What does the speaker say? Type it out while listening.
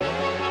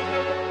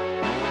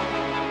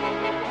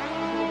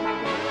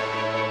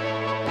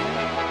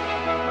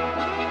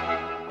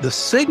the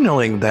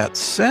signaling that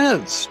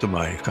sends to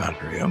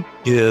mitochondria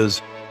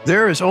is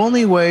there is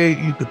only way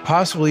you could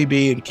possibly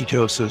be in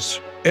ketosis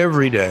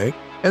every day,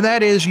 and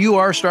that is you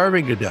are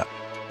starving to death.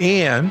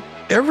 And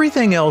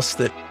everything else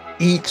that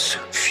eats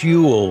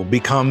fuel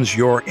becomes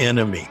your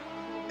enemy.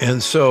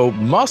 And so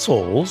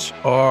muscles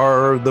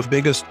are the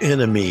biggest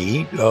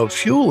enemy of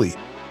fuel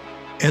eating.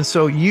 And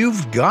so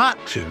you've got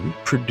to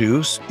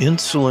produce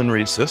insulin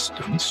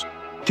resistance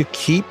to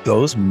keep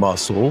those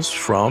muscles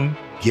from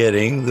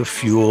getting the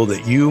fuel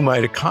that you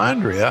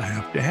mitochondria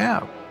have to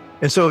have.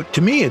 And so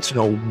to me, it's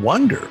no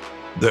wonder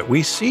that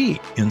we see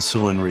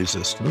insulin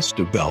resistance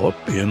develop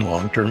in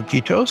long-term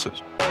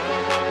ketosis.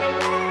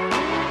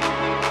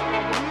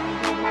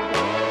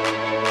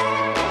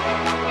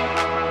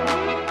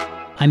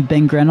 I'm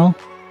Ben Grenell,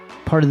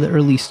 part of the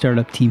early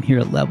startup team here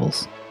at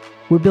Levels.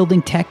 We're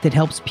building tech that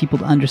helps people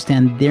to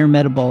understand their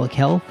metabolic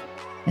health,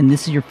 and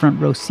this is your front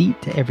row seat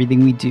to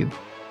everything we do.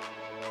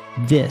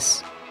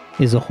 This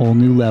is a whole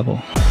new level.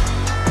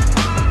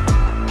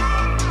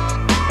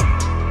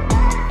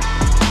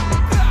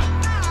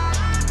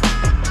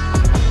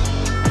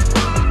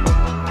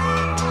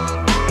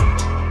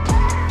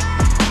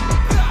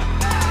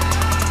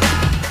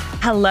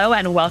 Hello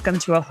and welcome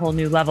to A Whole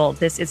New Level.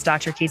 This is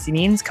Dr. Casey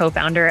Means,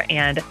 co-founder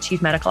and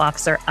chief medical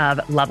officer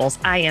of Levels.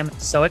 I am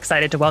so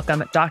excited to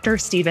welcome Dr.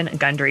 Stephen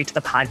Gundry to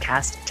the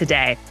podcast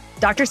today.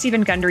 Dr.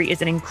 Stephen Gundry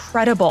is an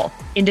incredible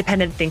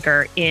independent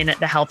thinker in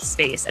the health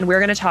space, and we're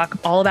going to talk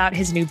all about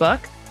his new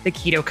book, The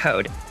Keto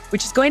Code,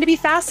 which is going to be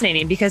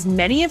fascinating because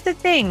many of the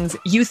things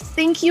you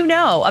think you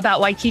know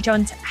about why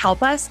ketones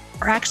help us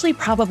are actually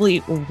probably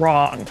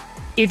wrong.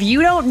 If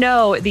you don't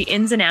know the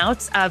ins and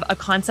outs of a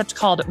concept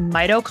called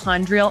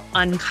mitochondrial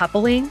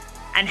uncoupling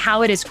and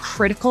how it is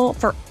critical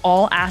for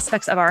all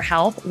aspects of our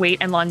health, weight,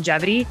 and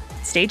longevity,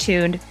 stay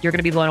tuned. You're going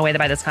to be blown away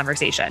by this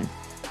conversation.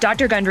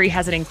 Dr. Gundry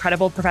has an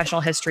incredible professional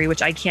history,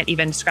 which I can't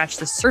even scratch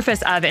the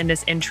surface of in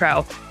this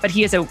intro, but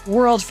he is a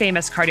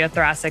world-famous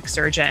cardiothoracic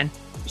surgeon.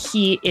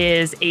 He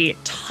is a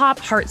top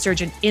heart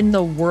surgeon in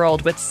the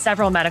world with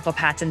several medical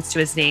patents to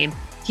his name.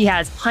 He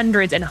has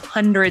hundreds and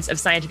hundreds of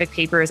scientific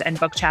papers and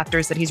book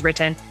chapters that he's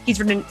written.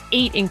 He's written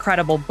 8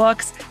 incredible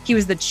books. He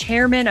was the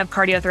chairman of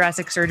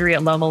cardiothoracic surgery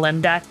at Loma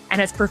Linda and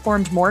has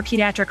performed more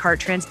pediatric heart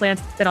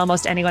transplants than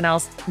almost anyone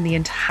else in the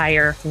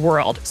entire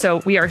world.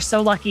 So we are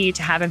so lucky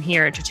to have him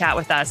here to chat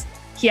with us.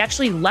 He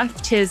actually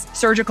left his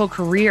surgical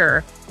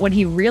career when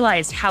he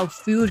realized how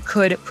food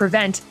could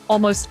prevent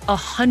almost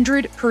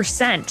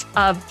 100%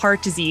 of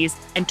heart disease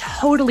and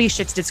totally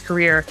shifted his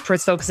career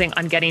towards focusing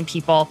on getting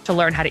people to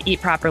learn how to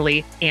eat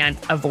properly and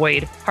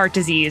avoid heart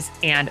disease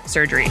and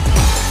surgery.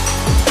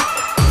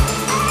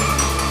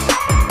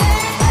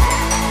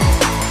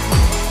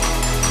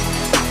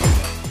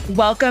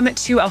 Welcome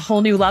to A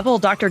Whole New Level,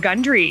 Dr.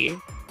 Gundry.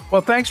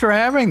 Well, thanks for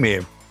having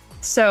me.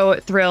 So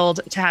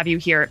thrilled to have you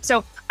here.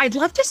 So I'd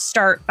love to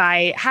start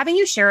by having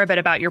you share a bit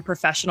about your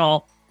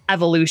professional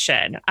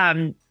evolution.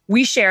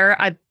 We share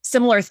a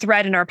similar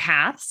thread in our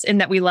paths in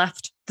that we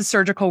left the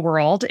surgical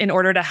world in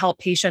order to help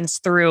patients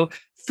through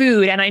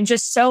food. And I'm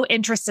just so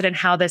interested in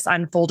how this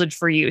unfolded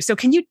for you. So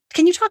can you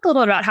talk a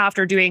little bit about how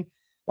after doing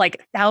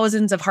like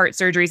thousands of heart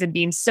surgeries and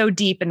being so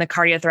deep in the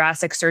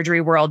cardiothoracic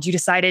surgery world, you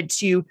decided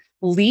to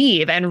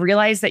leave and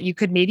realize that you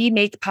could maybe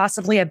make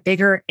possibly a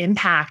bigger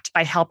impact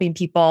by helping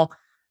people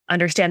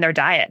understand their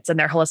diets and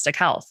their holistic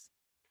health?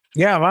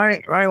 Yeah,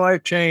 my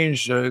life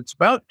changed. It's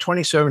about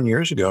 27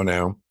 years ago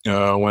now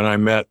when I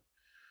met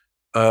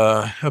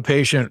a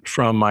patient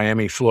from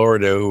Miami,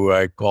 Florida, who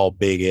I call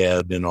Big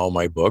Ed in all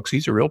my books.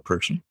 He's a real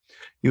person.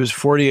 He was a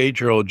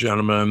 48-year-old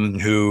gentleman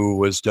who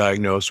was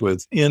diagnosed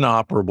with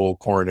inoperable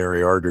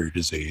coronary artery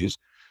disease.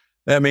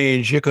 That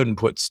means you couldn't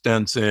put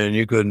stents in,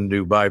 you couldn't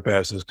do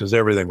bypasses because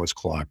everything was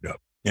clogged up.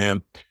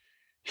 And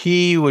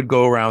he would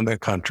go around the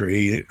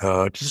country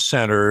to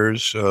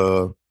centers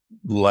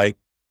like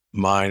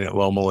mine at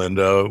Loma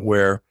Linda,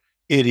 where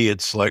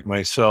idiots like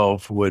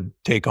myself would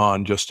take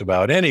on just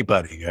about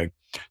anybody.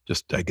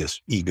 I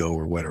guess, ego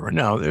or whatever.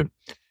 Now,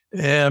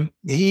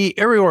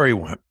 everywhere he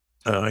went,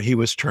 he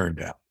was turned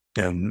down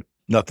and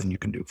nothing you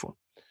can do for him.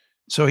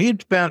 So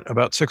he'd spent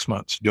about 6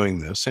 months doing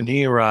this, and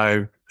he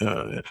arrived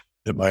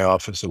at my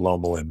office at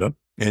Loma Linda,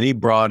 and he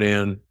brought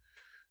in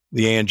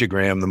the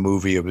angiogram, the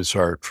movie of his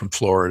heart from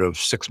Florida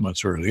 6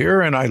 months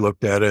earlier. And I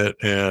looked at it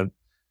and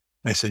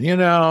I said,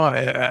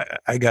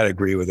 I got to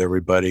agree with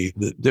everybody.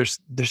 There's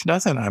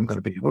nothing I'm going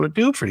to be able to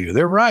do for you.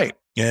 They're right.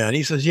 And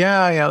he says,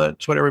 yeah,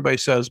 that's what everybody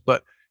says.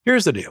 But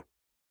here's the deal.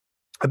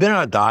 I've been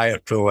on a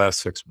diet for the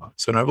last 6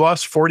 months and I've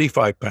lost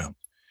 45 pounds.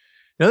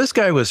 Now, this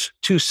guy was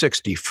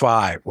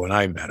 265 when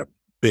I met him,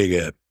 Big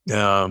Ed.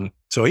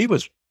 So he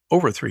was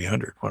over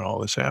 300 when all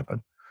this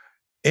happened.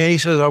 And he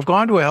says, I've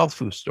gone to a health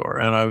food store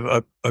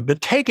and I've been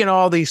taking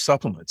all these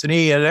supplements. And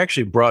he had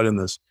actually brought in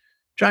this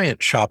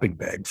giant shopping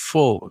bag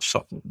full of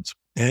supplements.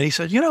 And he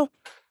said,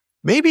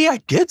 maybe I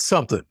did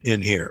something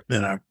in here.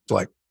 And I'm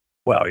like,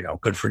 well,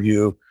 good for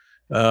you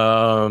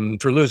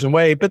for losing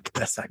weight, but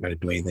that's not going to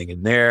do anything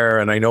in there.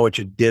 And I know what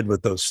you did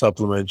with those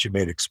supplements. You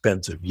made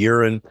expensive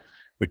urine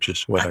which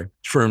is what I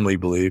firmly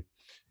believe.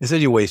 He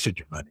said, you wasted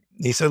your money.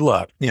 He said,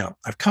 look,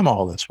 I've come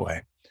all this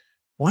way.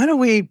 Why don't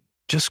we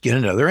just get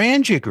another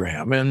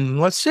angiogram and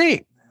let's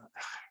see?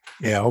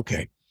 Yeah,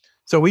 okay.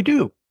 So we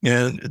do.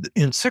 And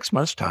in 6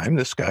 months' time,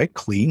 this guy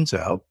cleans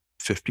out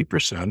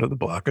 50% of the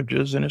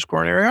blockages in his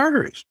coronary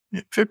arteries,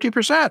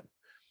 50%.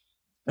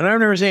 And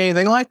I've never seen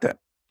anything like that.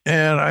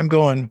 And I'm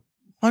going,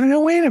 well, no,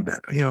 wait a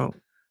minute,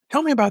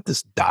 tell me about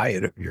this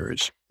diet of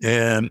yours.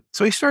 And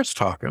so he starts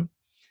talking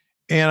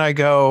and I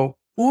go,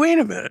 well, wait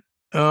a minute.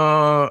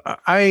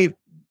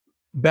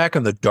 Back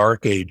in the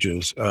dark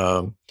ages,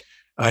 I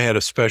had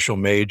a special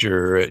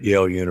major at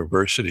Yale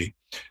University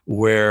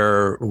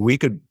where we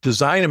could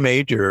design a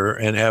major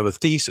and have a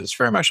thesis,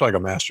 very much like a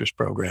master's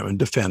program, and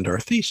defend our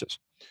thesis.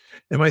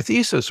 And my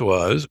thesis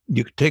was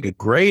you could take a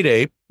great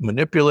ape,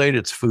 manipulate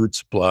its food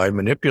supply,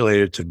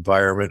 manipulate its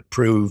environment,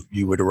 prove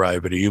you would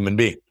arrive at a human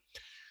being.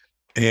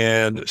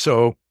 And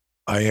so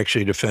I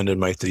actually defended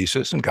my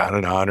thesis and got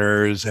an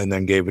honors and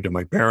then gave it to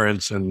my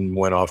parents and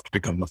went off to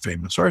become a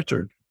famous heart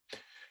surgeon.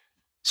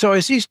 So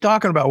as he's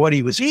talking about what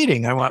he was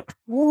eating, I went,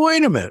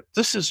 wait a minute,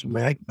 this is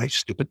my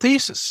stupid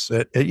thesis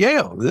at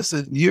Yale. This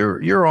is,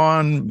 you're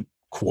on,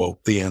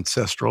 quote, the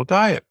ancestral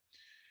diet.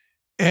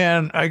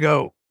 And I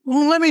go,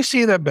 well, let me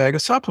see that bag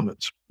of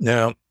supplements.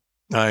 Now,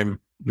 I'm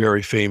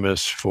very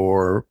famous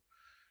for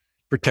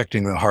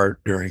protecting the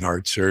heart during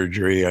heart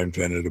surgery. I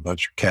invented a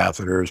bunch of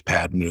catheters,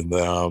 patented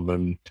them,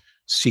 and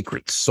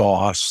secret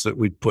sauce that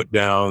we'd put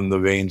down the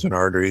veins and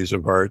arteries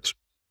of hearts.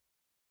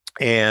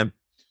 And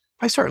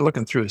I started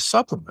looking through his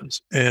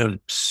supplements, and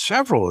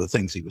several of the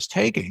things he was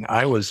taking,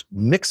 I was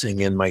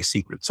mixing in my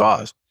secret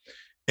sauce,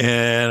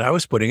 and I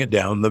was putting it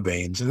down the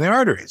veins and the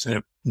arteries. And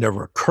it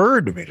never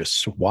occurred to me to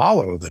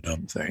swallow the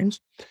dumb things.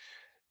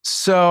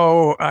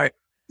 So I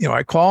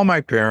call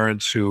my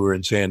parents who were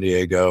in San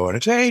Diego, and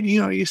I say, hey,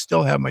 you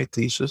still have my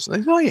thesis? And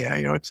they say, oh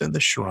yeah, it's in the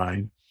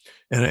shrine.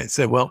 And I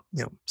said, well,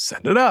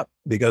 send it up,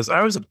 because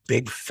I was a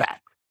big fat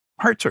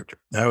heart surgeon.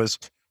 I was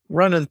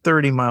running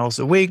 30 miles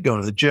a week, going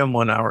to the gym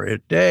 1 hour a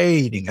day,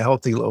 eating a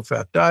healthy,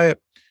 low-fat diet.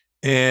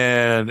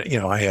 And,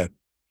 I had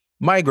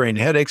migraine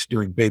headaches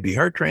doing baby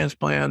heart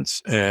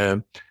transplants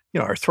and,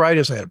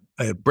 arthritis. I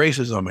had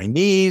braces on my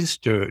knees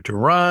to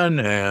run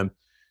and,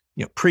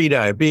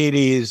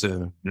 pre-diabetes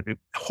and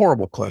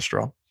horrible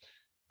cholesterol.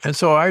 And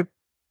so I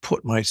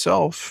put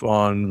myself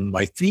on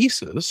my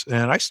thesis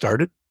and I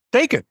started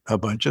taking a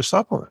bunch of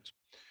supplements.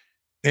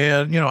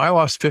 And, I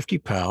lost 50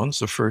 pounds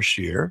the first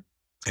year.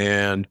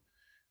 And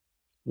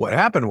what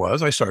happened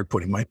was I started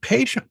putting my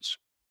patients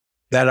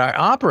that I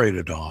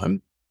operated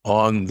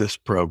on this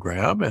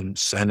program and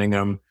sending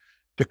them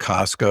to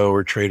Costco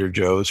or Trader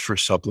Joe's for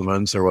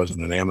supplements. There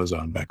wasn't an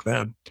Amazon back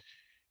then.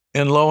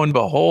 And lo and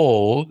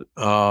behold,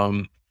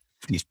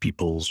 these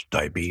people's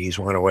diabetes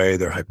went away,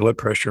 their high blood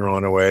pressure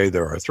went away,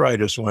 their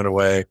arthritis went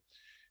away.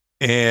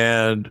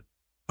 And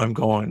I'm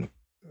going,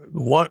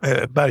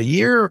 about a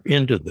year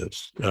into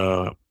this,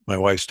 my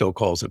wife still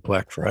calls it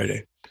Black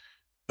Friday.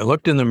 I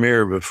looked in the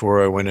mirror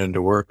before I went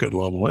into work at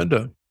Loma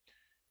Linda,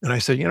 and I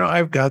said,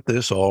 I've got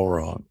this all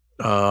wrong.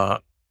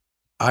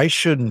 I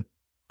shouldn't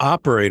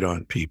operate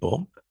on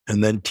people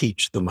and then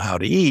teach them how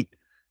to eat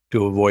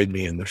to avoid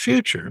me in the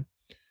future.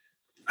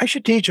 I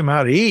should teach them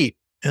how to eat,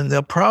 and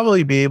they'll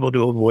probably be able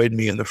to avoid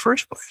me in the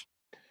first place.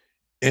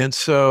 And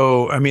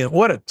so,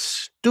 what a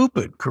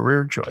stupid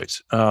career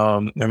choice.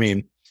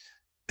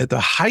 At the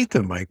height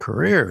of my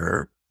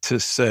career, to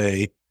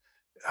say,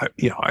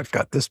 I've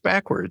got this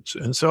backwards.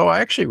 And so I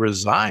actually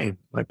resigned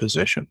my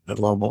position at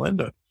Loma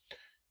Linda.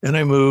 And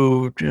I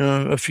moved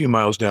a few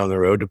miles down the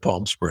road to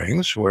Palm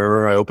Springs,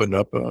 where I opened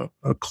up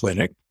a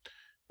clinic.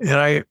 And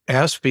I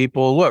asked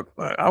people, look,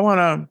 I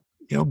want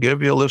to,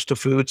 give you a list of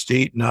foods to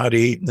eat, not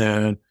eat. And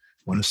then I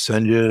want to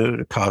send you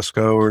to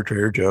Costco or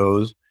Trader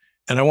Joe's.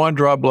 And I want to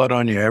draw blood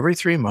on you every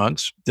 3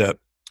 months that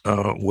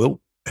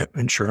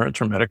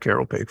insurance or Medicare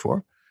will pay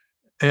for.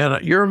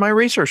 And you're my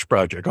research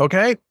project,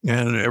 okay?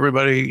 And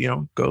everybody,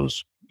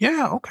 goes,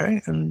 yeah,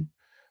 okay.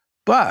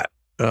 But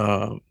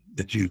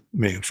that you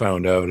may have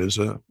found out as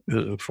a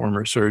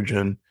former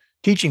surgeon,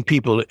 teaching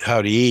people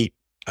how to eat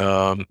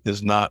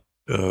is not,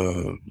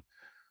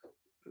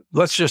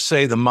 let's just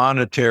say the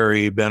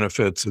monetary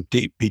benefits of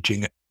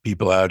teaching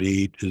people how to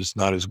eat is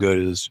not as good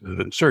as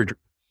surgery.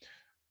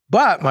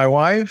 But my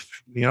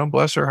wife,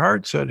 bless her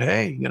heart, said,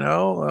 hey,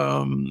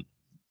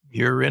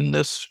 you're in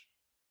this,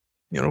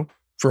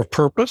 for a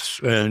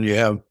purpose, and you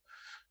have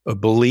a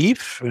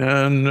belief,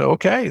 and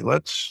okay,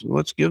 let's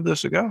give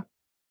this a go.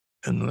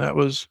 And that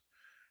was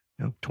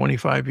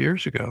 25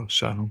 years ago.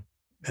 So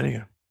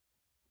anyhow,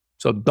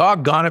 so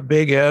doggone it,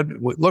 Big Ed,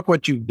 look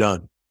what you've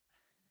done.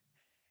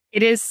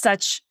 It is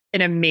such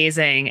an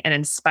amazing and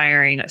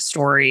inspiring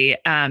story.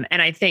 And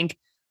I think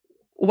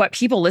what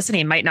people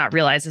listening might not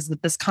realize is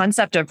that this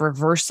concept of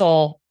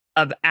reversal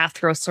of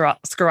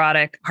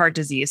atherosclerotic heart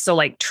disease, so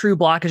like true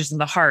blockages in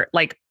the heart,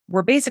 like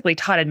we're basically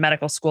taught in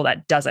medical school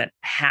that doesn't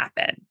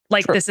happen.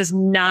 Like, sure. This is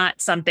not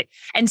something.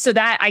 And so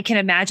that I can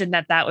imagine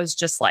that was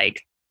just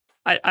like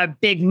a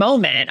big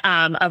moment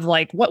of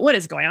like, what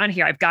is going on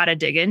here? I've got to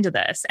dig into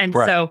this. And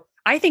Right. so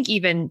I think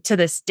even to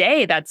this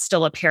day, that's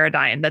still a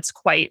paradigm that's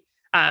quite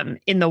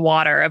in the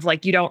water of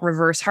like, you don't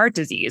reverse heart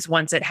disease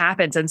once it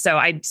happens. And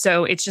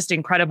so it's just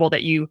incredible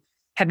that you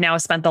have now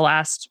spent the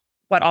last,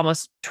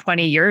 almost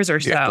 20 years or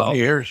so, 20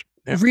 years.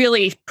 Yeah.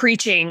 really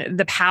preaching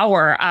the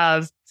power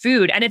of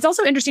food. And it's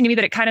also interesting to me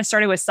that it kind of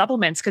started with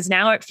supplements, because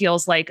now it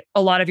feels like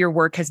a lot of your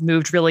work has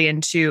moved really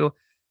into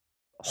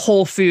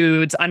whole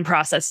foods,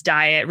 unprocessed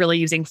diet, really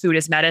using food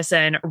as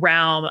medicine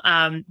realm.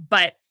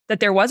 But that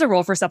there was a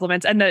role for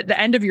supplements. And the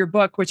end of your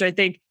book, which I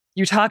think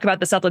you talk about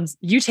the supplements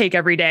you take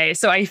every day.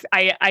 So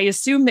I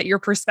assume that your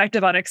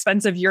perspective on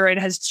expensive urine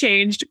has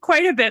changed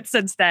quite a bit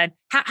since then.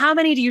 How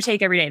many do you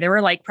take every day? There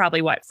were like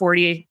probably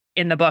 40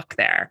 in the book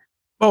there.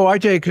 Oh, I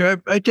take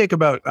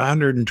about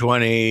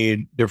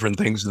 120 different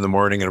things in the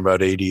morning and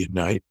about 80 at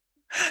night.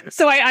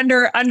 So I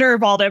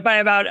underballed it by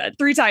about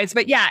 3 times,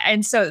 but yeah.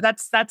 And so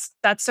that's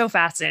so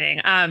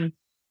fascinating.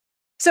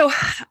 So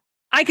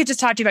I could just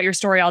talk to you about your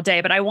story all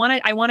day, but I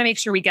want to make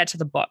sure we get to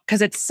the book,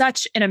 because it's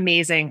such an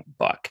amazing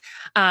book.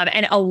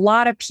 And a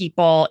lot of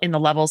people in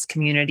the Levels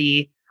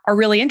community are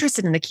really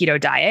interested in the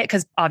keto diet,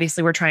 because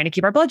obviously we're trying to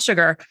keep our blood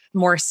sugar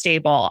more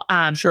stable.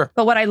 Sure.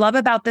 But what I love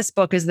about this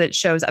book is that it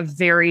shows a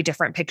very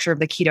different picture of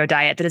the keto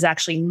diet that is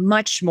actually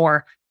much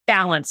more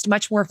balanced,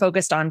 much more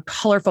focused on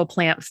colorful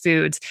plant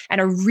foods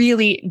and a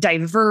really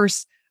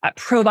diverse,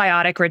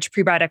 probiotic rich,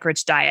 prebiotic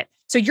rich diet.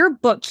 So your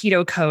book,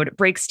 Keto Code,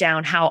 breaks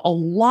down how a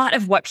lot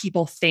of what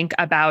people think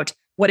about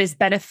what is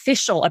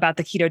beneficial about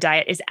the keto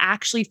diet is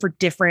actually for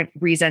different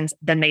reasons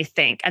than they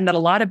think. And that a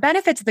lot of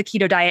benefits of the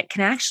keto diet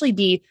can actually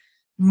be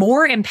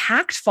more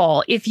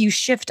impactful if you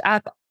shift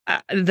up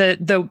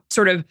the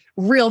sort of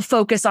real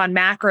focus on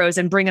macros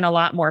and bring in a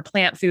lot more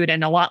plant food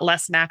and a lot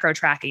less macro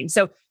tracking.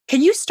 So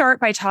can you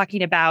start by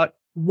talking about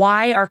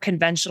why our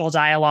conventional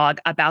dialogue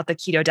about the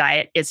keto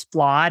diet is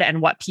flawed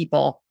and what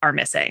people are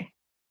missing?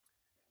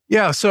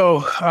 Yeah,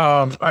 so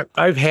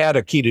I've had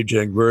a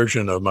ketogenic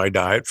version of my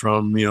diet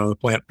from the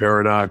Plant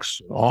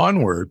Paradox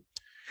onward,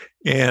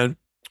 and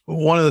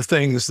one of the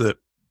things that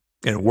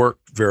it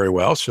worked very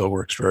well, still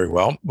works very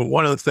well, but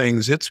one of the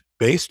things it's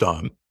based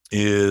on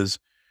is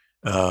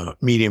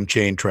medium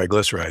chain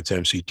triglycerides,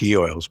 MCT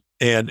oils,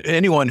 and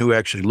anyone who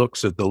actually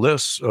looks at the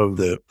lists of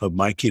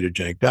my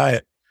ketogenic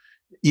diet,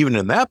 even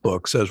in that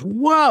book, says,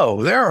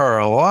 "Whoa, there are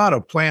a lot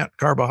of plant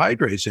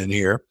carbohydrates in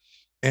here."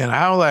 And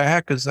how the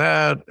heck is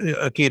that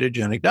a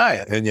ketogenic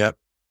diet? And yet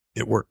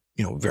it worked,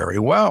 very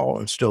well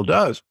and still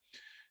does.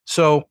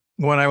 So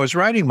when I was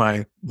writing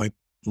my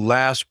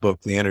last book,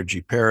 The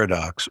Energy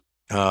Paradox,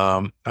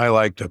 I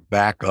like to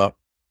back up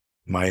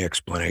my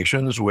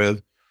explanations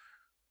with,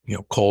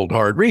 cold,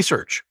 hard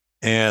research.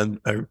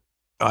 And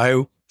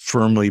I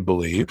firmly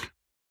believe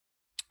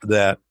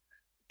that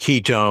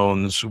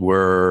ketones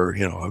were,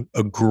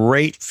 a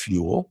great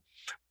fuel,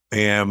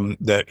 and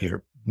that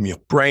your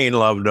brain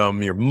loved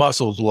them, your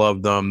muscles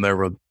loved them. They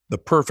were the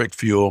perfect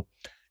fuel.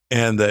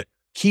 And that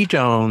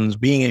ketones,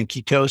 being in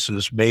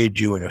ketosis, made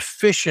you an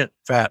efficient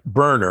fat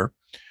burner.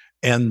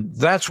 And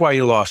that's why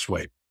you lost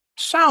weight.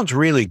 Sounds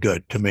really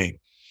good to me.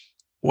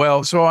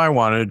 Well, so I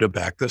wanted to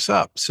back this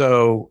up.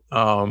 So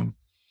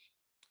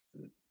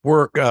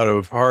work out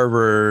of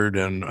Harvard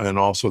and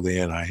also the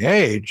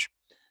NIH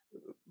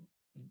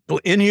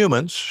in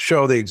humans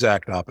show the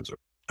exact opposite.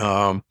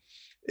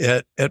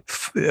 At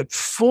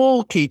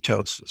full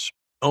ketosis,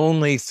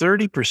 only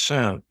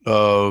 30%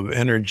 of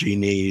energy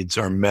needs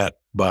are met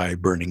by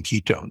burning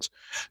ketones.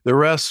 The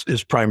rest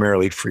is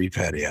primarily free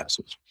fatty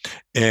acids.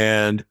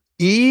 And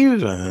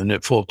even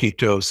at full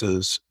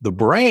ketosis, the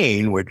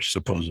brain, which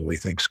supposedly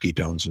thinks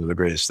ketones are the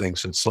greatest thing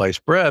since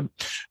sliced bread,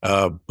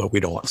 but we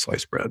don't want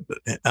sliced bread.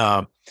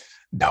 But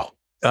no,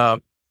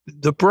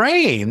 the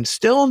brain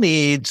still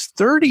needs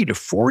 30 to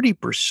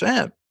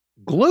 40%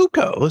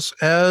 glucose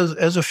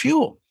as a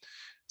fuel.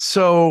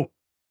 So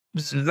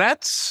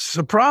that's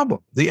a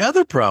problem. The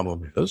other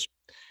problem is,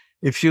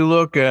 if you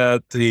look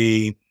at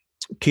the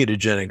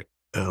ketogenic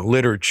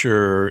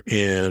literature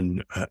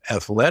in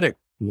athletic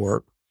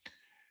work,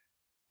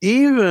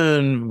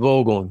 even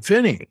Vogel and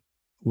Finney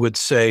would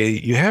say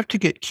you have to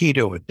get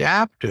keto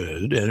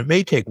adapted, and it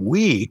may take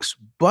weeks,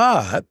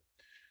 but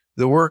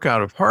the work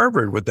out of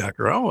Harvard with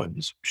Dr.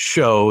 Owens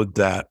showed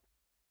that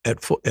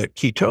at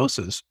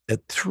ketosis,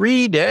 at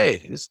 3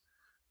 days,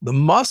 the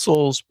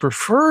muscle's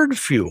preferred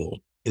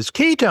fuel is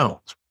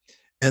ketones,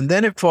 and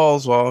then it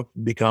falls off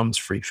and becomes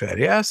free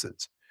fatty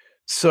acids.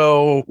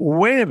 So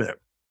wait a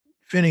minute,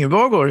 Finney and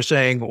Vogel are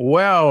saying,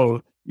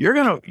 well, your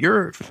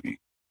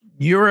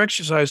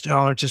exercise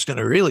tolerance is going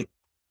to really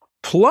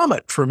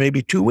plummet for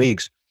maybe 2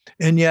 weeks,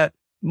 and yet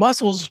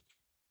muscles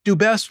do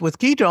best with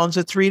ketones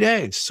at 3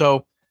 days.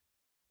 So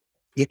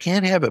you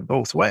can't have it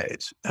both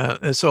ways.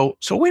 And so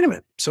wait a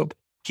minute. So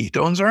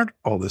ketones aren't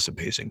all this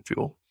amazing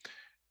fuel,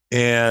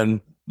 and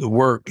the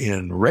work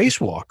in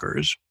race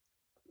walkers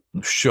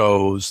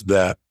shows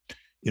that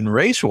in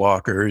race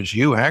walkers,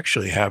 you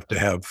actually have to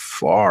have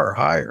far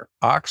higher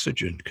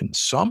oxygen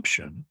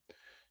consumption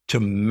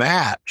to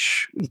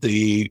match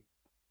the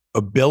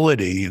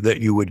ability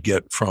that you would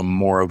get from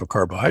more of a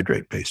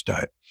carbohydrate-based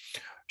diet.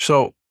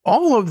 So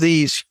all of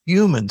these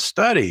human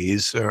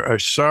studies are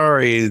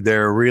sorry,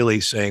 they're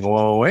really saying,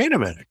 well, wait a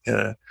minute,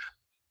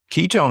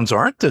 ketones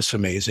aren't this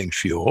amazing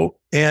fuel.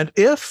 And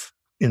if,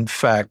 in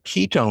fact,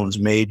 ketones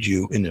made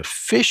you an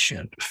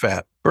efficient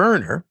fat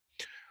burner,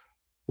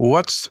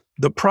 what's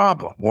the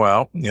problem?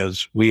 Well,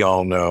 as we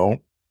all know,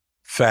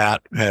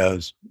 fat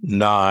has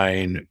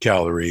 9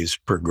 calories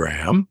per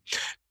gram,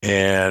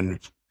 and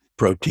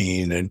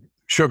protein and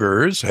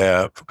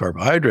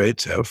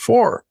carbohydrates have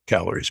 4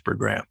 calories per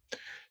gram.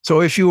 So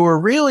if you were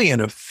really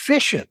an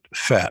efficient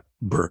fat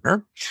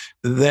burner,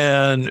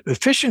 then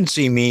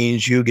efficiency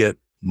means you get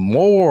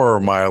more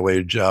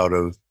mileage out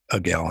of a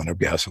gallon of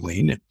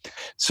gasoline.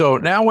 So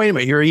now, wait a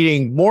minute, you're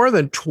eating more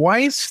than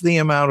twice the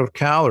amount of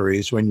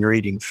calories when you're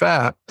eating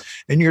fat,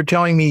 and you're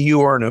telling me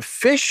you are an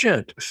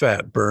efficient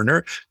fat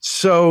burner,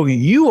 so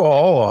you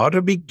all ought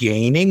to be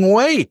gaining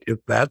weight if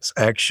that's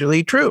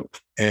actually true.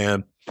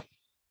 And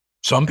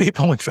some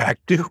people, in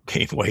fact, do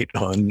gain weight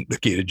on the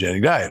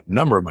ketogenic diet. A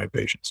number of my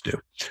patients do,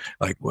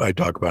 like I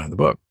talk about in the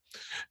book.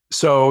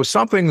 So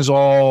something's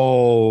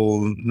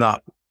all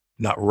not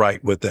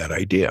right with that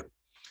idea.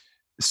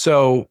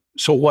 So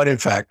what in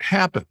fact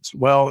happens?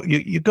 Well,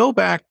 you go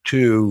back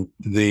to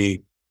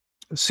the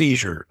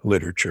seizure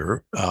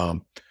literature,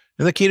 and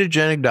the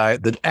ketogenic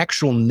diet, the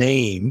actual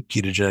name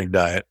ketogenic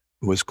diet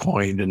was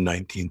coined in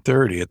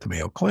 1930 at the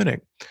Mayo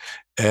Clinic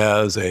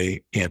as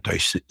a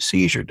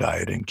anti-seizure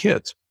diet in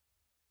kids.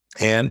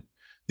 And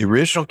the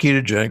original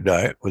ketogenic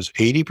diet was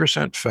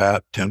 80%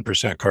 fat,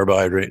 10%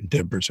 carbohydrate, and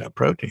 10%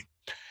 protein.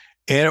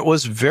 And it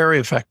was very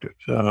effective.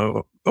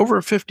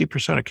 Over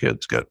 50% of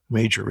kids got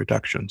major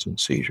reductions in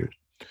seizures.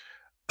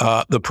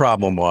 The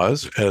problem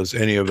was, as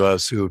any of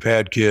us who have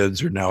had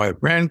kids or now have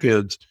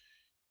grandkids,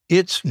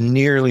 it's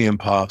nearly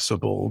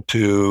impossible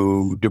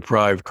to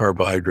deprive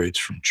carbohydrates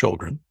from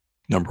children,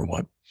 number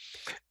one.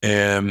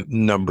 And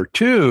number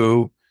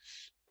two,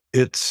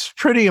 it's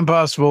pretty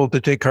impossible to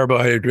take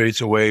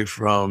carbohydrates away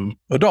from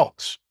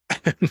adults.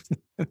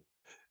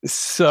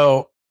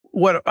 So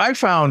what I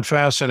found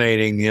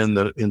fascinating in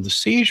the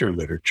seizure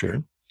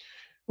literature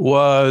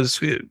was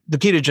the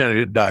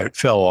ketogenic diet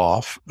fell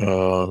off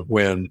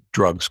when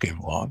drugs came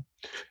along.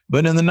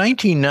 But in the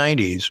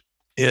 1990s,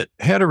 it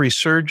had a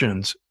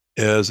resurgence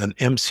as an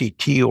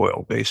MCT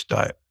oil-based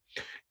diet.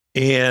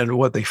 And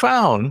what they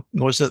found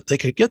was that they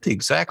could get the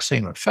exact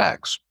same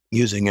effects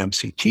using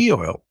MCT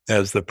oil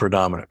as the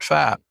predominant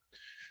fat,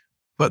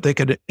 but they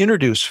could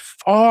introduce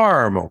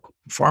far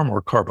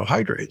more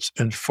carbohydrates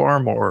and far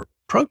more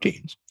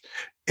proteins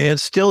and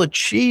still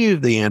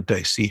achieve the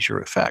anti-seizure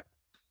effect.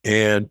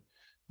 And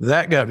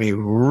that got me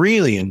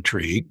really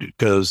intrigued,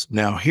 because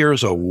now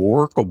here's a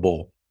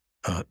workable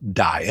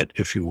diet,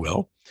 if you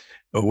will,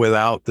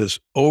 without this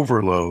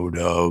overload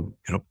of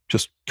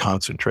just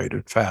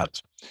concentrated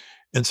fats.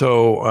 And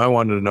so I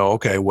wanted to know,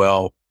 okay,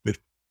 well, if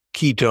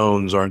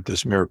ketones aren't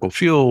this miracle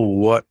fuel,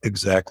 what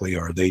exactly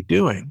are they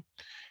doing?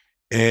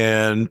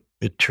 And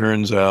it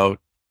turns out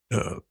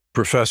a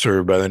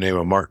professor by the name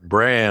of Martin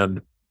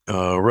Brand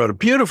wrote a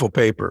beautiful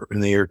paper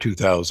in the year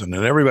 2000,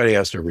 and everybody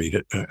has to read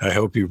it. I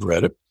hope you've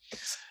read it.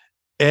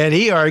 And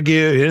he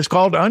argued, it's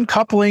called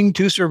Uncoupling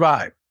to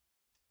Survive.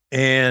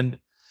 And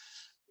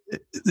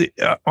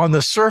on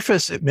the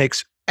surface, it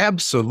makes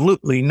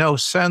absolutely no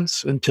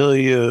sense until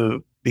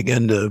you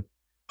begin to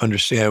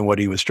understand what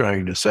he was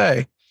trying to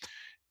say.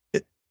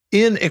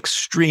 In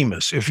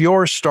extremis, if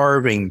you're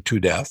starving to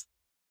death,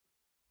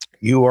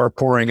 you are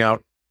pouring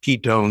out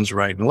ketones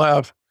right and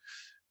left.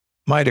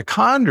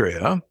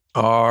 Mitochondria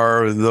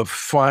are the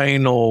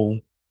final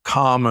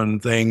common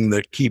thing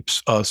that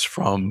keeps us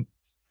from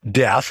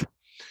death.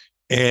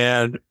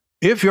 And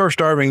if you're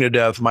starving to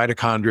death,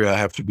 mitochondria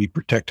have to be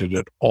protected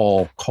at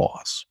all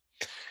costs.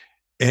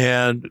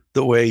 And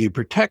the way you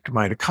protect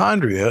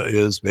mitochondria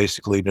is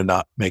basically to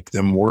not make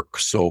them work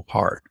so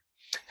hard.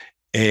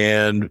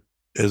 And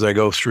as I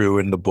go through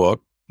in the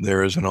book,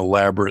 there is an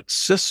elaborate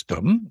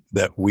system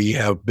that we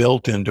have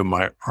built into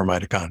our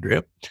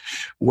mitochondria,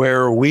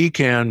 where we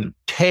can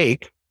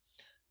take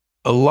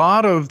a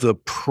lot of the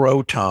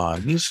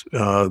protons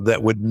that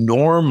would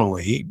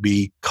normally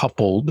be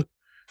coupled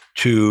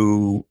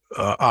to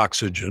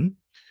oxygen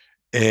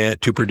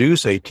and to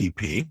produce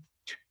ATP,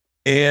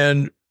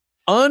 and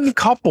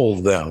uncouple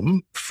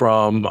them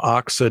from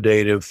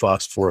oxidative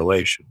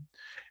phosphorylation,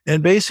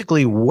 and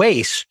basically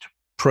waste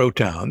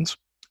protons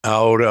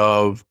out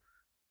of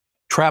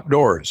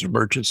trapdoors,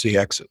 emergency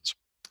exits.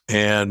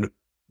 And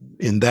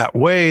in that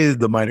way,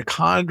 the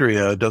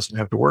mitochondria doesn't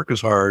have to work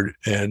as hard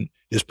and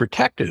is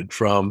protected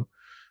from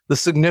the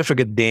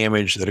significant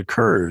damage that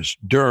occurs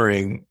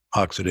during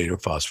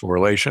oxidative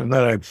phosphorylation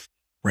that I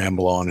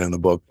ramble on in the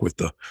book with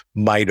the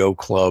Mito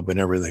Club and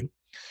everything.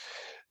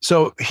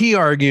 So he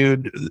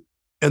argued,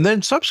 and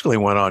then subsequently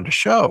went on to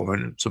show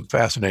in some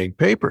fascinating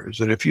papers,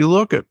 that if you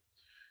look at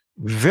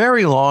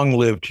very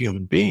long-lived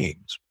human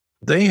beings,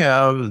 they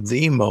have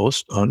the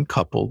most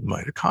uncoupled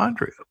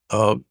mitochondria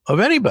of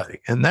anybody.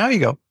 And now you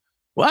go,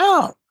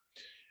 wow,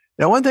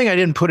 Now, one thing I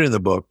didn't put in the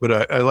book,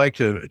 but I like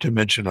to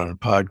mention on a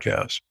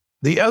podcast,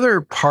 the other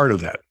part of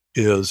that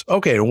is,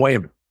 okay, wait a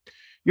minute.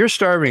 You're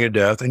starving to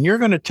death and you're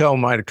going to tell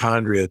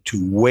mitochondria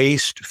to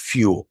waste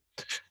fuel.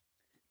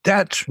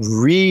 That's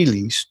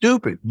really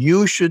stupid.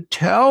 You should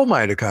tell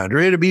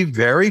mitochondria to be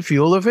very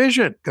fuel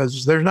efficient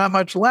because there's not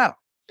much left.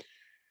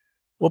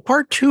 Well,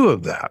 part two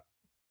of that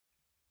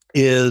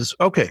is,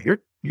 okay,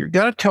 you're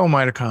going to tell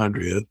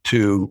mitochondria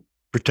to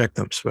protect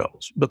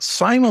themselves, but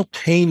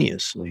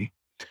simultaneously,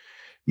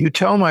 you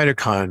tell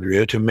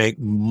mitochondria to make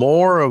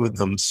more of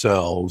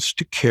themselves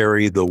to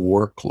carry the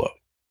workload.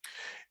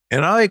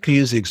 And I like to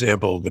use the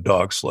example of a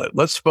dog sled.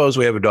 Let's suppose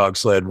we have a dog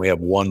sled and we have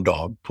one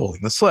dog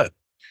pulling the sled.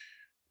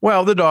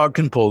 Well, the dog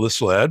can pull the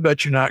sled,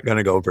 but you're not going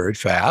to go very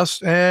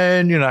fast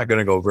and you're not going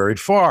to go very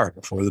far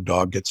before the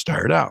dog gets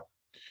tired out.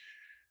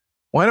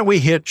 Why don't we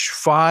hitch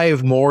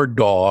 5 more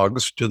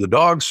dogs to the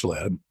dog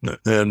sled?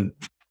 And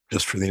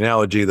just for the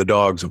analogy, the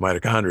dog's a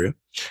mitochondria.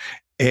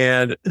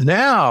 And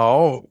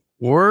now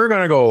we're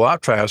going to go a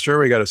lot faster.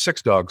 We got a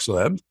 6-dog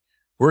sled.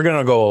 We're going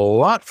to go a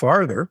lot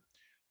farther,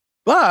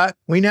 but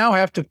we now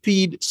have to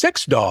feed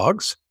 6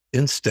 dogs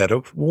instead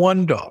of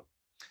 1 dog.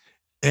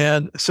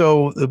 And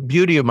so the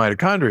beauty of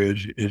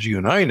mitochondria, as you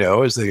and I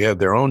know, is they have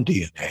their own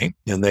DNA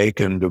and they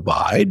can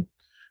divide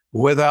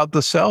without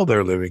the cell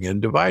they're living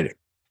in dividing.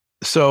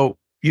 So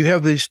you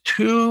have these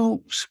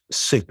 2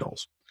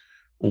 signals.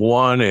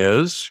 One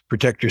is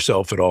protect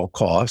yourself at all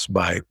costs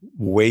by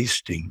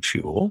wasting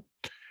fuel.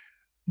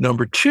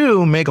 Number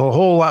 2, make a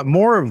whole lot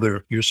more of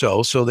your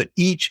cells so that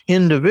each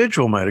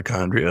individual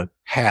mitochondria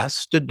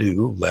has to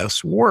do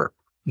less work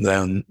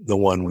than the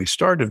one we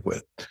started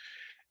with.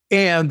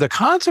 And the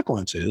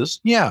consequence is,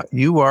 yeah,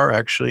 you are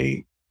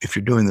actually, if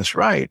you're doing this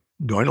right,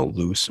 going to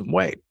lose some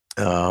weight.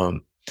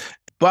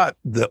 But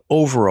the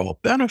overall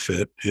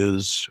benefit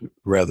is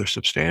rather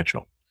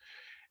substantial.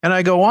 And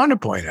I go on to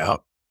point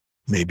out,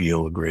 maybe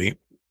you'll agree,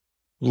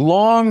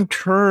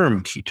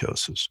 long-term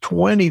ketosis,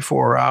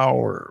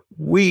 24-hour,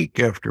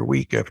 week after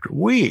week after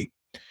week,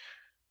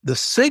 the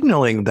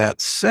signaling that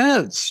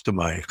sends to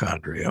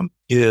mitochondria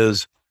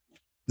is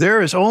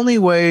there is only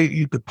way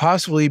you could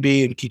possibly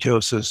be in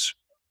ketosis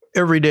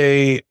every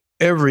day,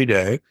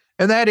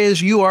 and that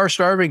is you are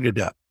starving to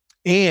death.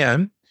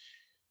 And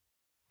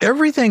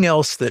everything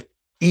else that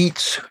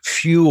eats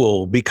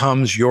fuel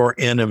becomes your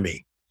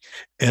enemy.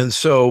 And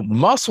so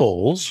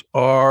muscles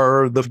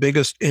are the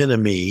biggest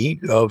enemy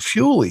of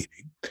fuel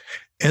eating.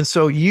 And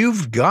so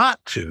you've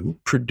got to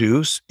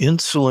produce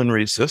insulin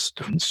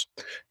resistance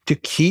to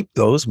keep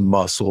those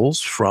muscles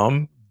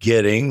from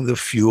getting the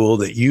fuel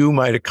that you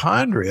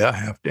mitochondria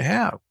have to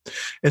have.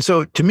 And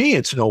so to me,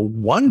 it's no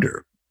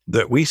wonder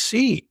that we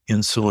see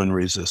insulin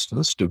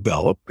resistance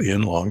develop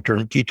in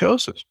long-term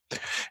ketosis.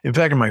 In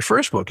fact, in my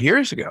first book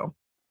years ago,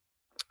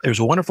 there's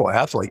a wonderful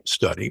athlete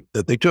study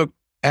that they took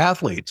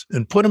athletes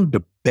and put them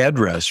to bed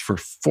rest for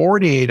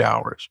 48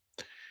 hours.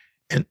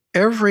 And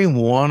every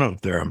one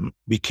of them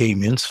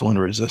became insulin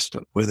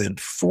resistant within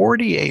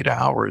 48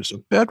 hours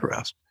of bed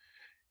rest.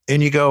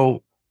 And you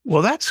go,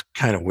 well, that's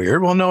kind of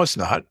weird. Well, no, it's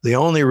not. The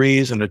only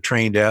reason a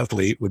trained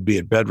athlete would be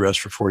at bed rest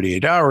for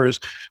 48 hours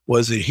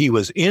was that he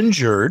was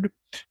injured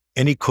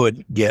and he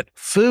couldn't get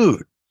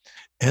food.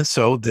 And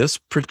so this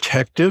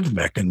protective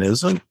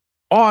mechanism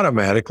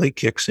automatically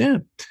kicks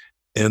in.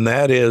 And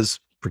that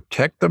is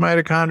protect the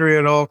mitochondria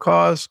at all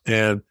costs.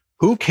 And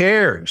who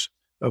cares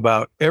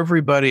about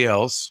everybody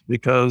else?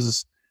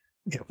 Because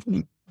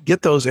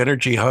get those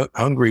energy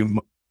hungry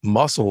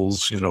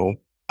muscles,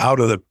 out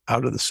of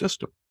the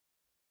system.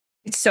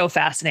 It's so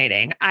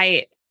fascinating.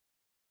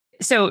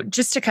 So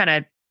just to kind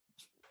of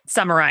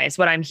summarize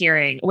what I'm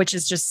hearing, which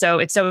is just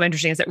it's so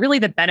interesting, is that really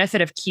the benefit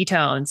of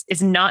ketones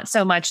is not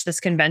so much this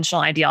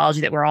conventional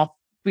ideology that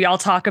we all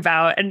talk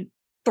about and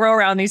throw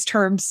around these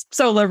terms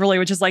so liberally,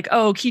 which is like,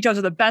 oh, ketones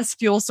are the best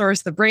fuel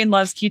source, the brain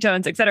loves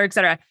ketones, et cetera, et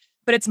cetera.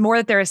 But it's more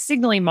that they're a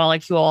signaling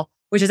molecule,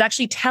 which is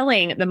actually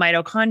telling the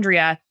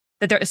mitochondria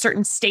that a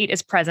certain state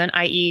is present,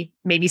 i.e.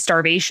 maybe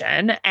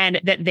starvation, and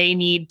that they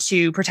need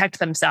to protect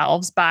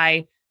themselves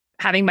by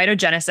having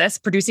mitogenesis,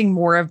 producing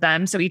more of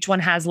them. So each one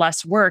has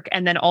less work.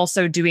 And then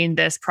also doing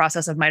this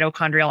process of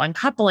mitochondrial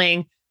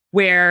uncoupling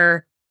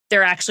where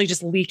they're actually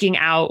just leaking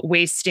out,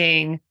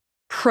 wasting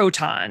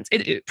protons.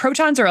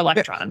 Protons or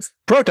electrons?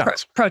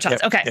 Protons. Protons.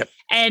 Yep. Okay. Yep.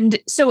 And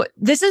so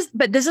this is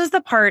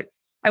the part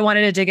I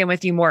wanted to dig in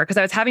with you more, because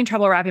I was having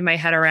trouble wrapping my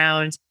head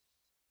around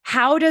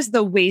how does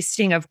the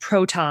wasting of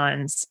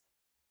protons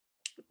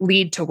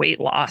lead to weight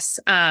loss?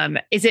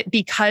 Is it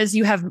because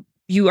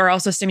you are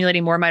also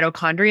stimulating more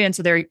mitochondria, and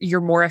so you're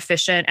more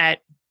efficient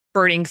at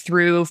burning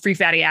through free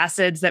fatty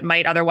acids that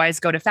might otherwise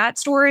go to fat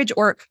storage,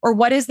 or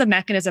what is the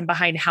mechanism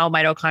behind how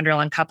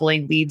mitochondrial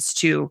uncoupling leads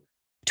to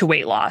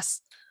weight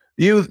loss?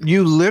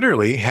 You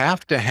literally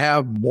have to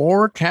have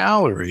more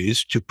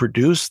calories to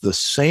produce the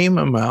same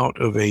amount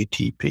of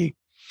ATP.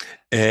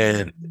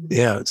 And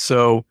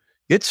so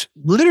it's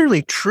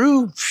literally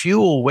true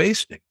fuel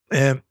wasting.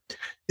 And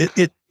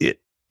it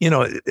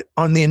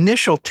on the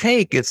initial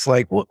take, it's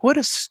like, what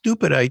a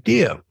stupid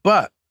idea.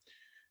 But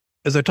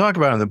as I talk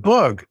about in the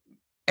book,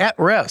 at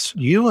rest,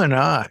 you and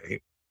I,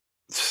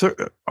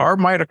 our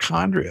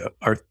mitochondria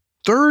are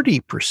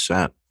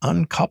 30%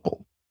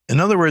 uncoupled. In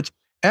other words,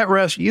 at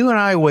rest, you and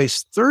I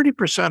waste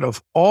 30%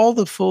 of all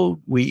the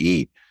food we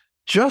eat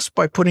just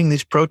by putting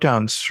these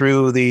protons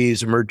through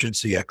these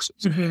emergency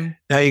exits.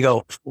 Now you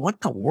go, what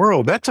the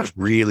world? That's a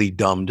really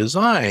dumb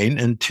design,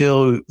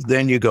 until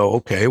then you go,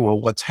 okay, well,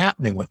 what's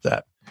happening with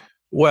that?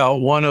 Well,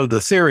 one of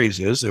the theories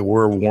is that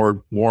we're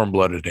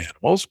warm-blooded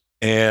animals,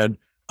 and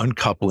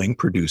uncoupling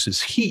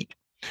produces heat.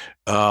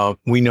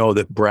 We know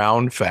that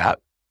brown fat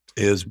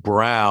is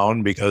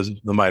brown because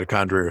the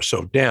mitochondria are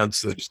so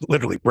dense that it's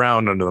literally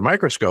brown under the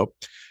microscope.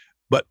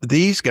 But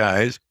these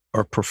guys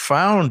are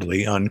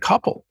profoundly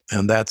uncoupled,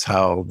 and that's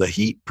how the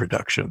heat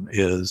production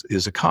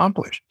is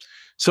accomplished.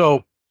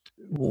 So,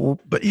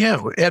 but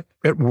yeah, at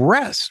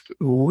rest,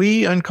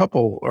 we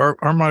uncouple. Our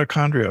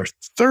mitochondria are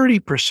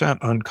 30%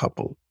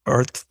 uncoupled,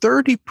 are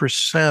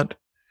 30%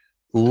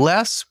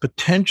 less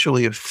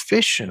potentially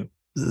efficient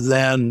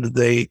than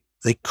they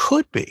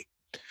could be.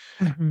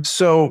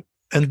 So,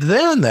 and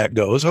then that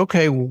goes,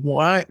 okay,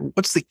 why?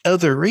 What's the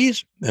other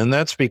reason? And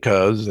that's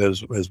because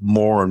as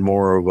more and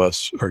more of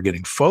us are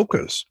getting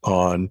focused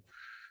on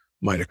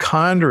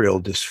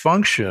mitochondrial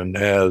dysfunction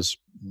as,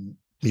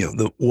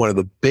 one of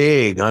the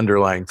big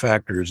underlying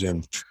factors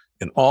in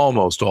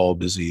almost all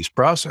disease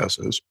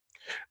processes,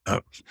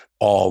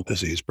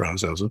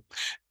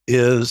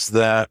 is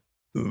that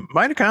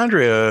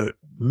mitochondria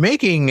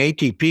making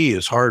ATP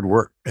is hard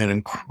work and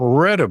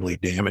incredibly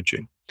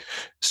damaging.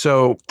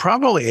 So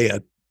probably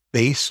at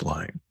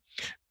baseline,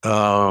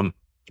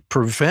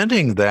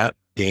 preventing that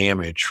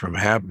damage from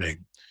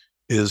happening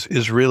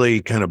is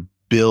really kind of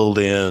built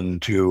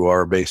into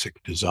our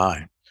basic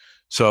design.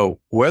 So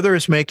whether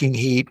it's making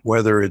heat,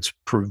 whether it's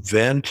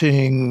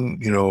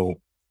preventing,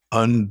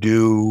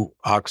 undue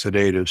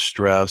oxidative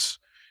stress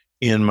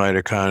in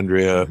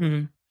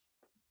mitochondria.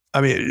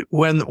 I mean,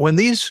 when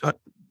these,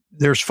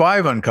 there's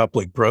 5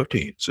 uncoupling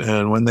proteins,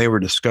 and when they were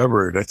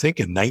discovered, I think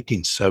in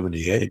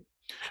 1978,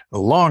 a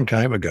long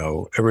time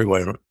ago,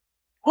 everybody went,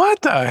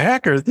 what the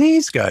heck are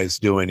these guys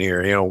doing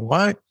here?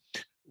 What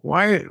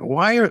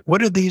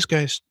are these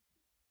guys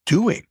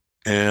doing?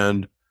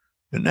 And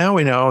now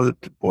we know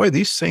that, boy,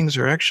 these things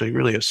are actually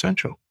really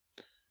essential.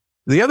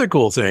 The other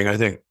cool thing, I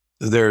think,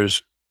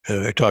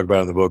 I talk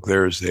about in the book,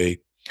 there's the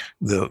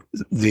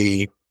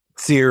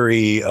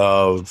theory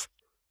of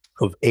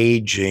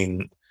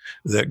aging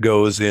that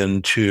goes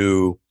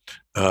into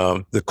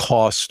the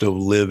cost of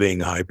living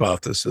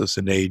hypothesis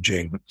in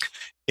aging.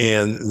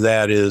 And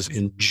that is,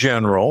 in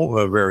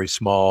general, very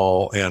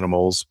small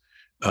animals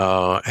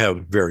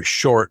have very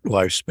short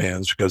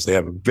lifespans because they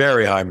have a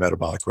very high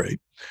metabolic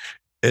rate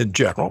in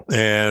general.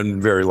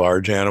 And very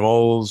large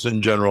animals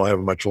in general have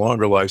a much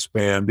longer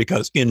lifespan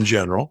because, in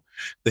general,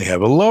 they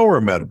have a lower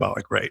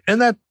metabolic rate.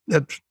 And that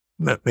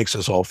makes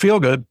us all feel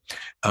good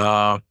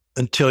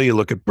until you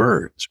look at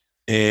birds.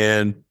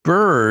 And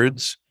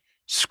birds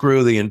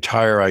screw the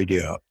entire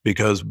idea up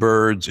because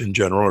birds in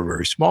general are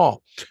very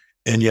small.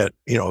 And yet,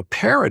 a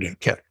parrot in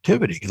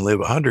captivity can live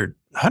 100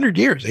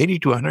 years, 80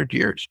 to 100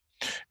 years.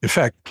 In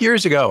fact,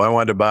 years ago, I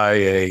wanted to buy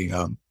a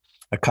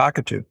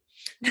cockatoo,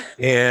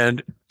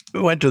 and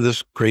went to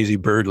this crazy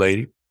bird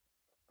lady,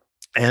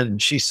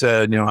 and she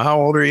said, how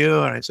old are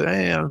you? And I said,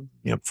 hey,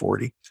 I'm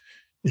 40.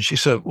 And she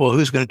said, well,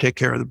 who's going to take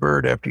care of the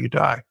bird after you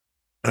die?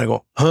 And I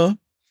go, huh?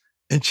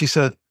 And she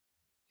said,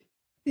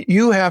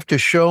 you have to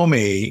show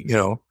me,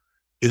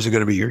 is it going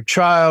to be your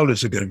child?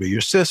 Is it going to be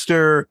your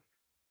sister?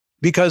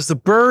 Because the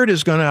bird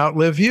is going to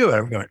outlive you. And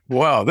I'm going,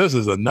 wow, this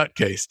is a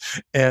nutcase.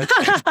 And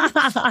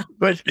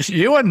but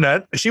she wasn't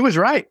nut. She was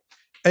right.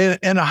 And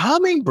a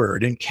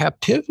hummingbird in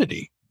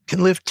captivity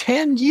can live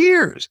 10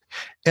 years.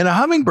 And a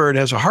hummingbird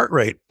has a heart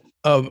rate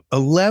of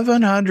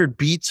 1,100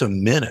 beats a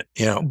minute.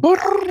 Yeah.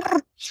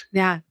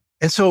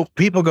 And so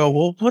people go,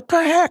 well, what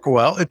the heck?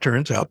 Well, it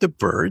turns out that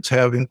birds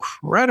have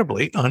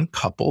incredibly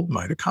uncoupled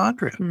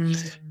mitochondria.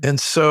 And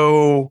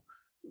so,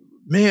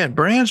 man,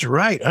 Brand's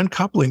right.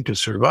 Uncoupling to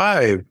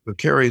survive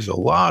carries a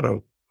lot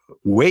of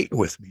weight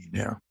with me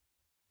now.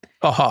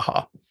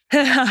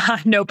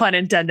 No pun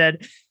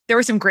intended. There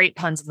were some great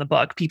puns in the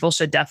book. People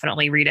should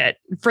definitely read it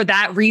for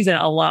that reason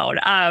alone.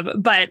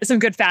 But some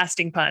good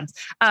fasting puns.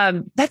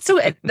 That's so.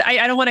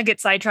 I don't want to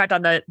get sidetracked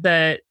on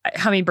the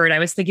hummingbird. I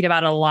was thinking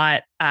about it a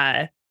lot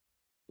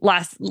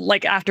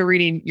after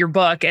reading your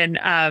book,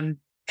 and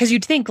because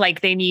you'd think like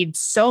they need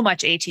so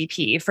much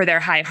ATP for their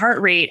high heart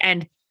rate,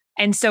 and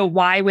so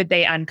why would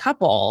they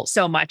uncouple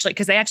so much? Like,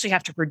 because they actually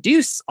have to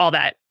produce all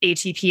that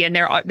ATP, and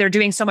they're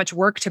doing so much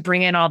work to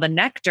bring in all the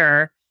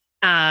nectar.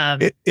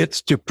 It's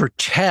to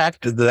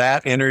protect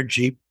that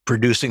energy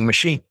producing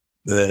machine,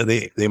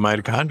 the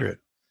mitochondria,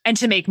 and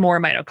to make more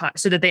mitochondria,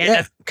 so that they end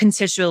up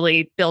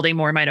continually building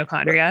more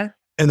mitochondria.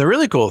 And the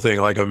really cool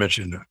thing, like I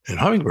mentioned in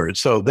hummingbirds,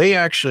 so they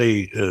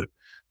actually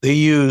they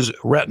use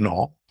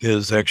retinol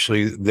is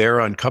actually their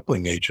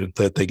uncoupling agent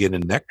that they get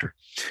in nectar.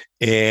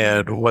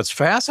 And what's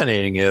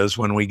fascinating is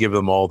when we give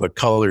them all the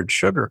colored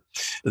sugar,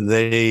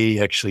 they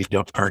actually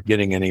aren't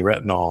getting any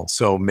retinol.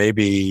 So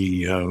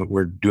maybe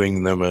we're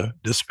doing them a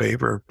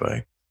disfavor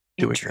by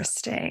doing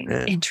Interesting.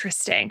 that. Yeah.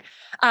 Interesting.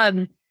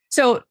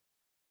 So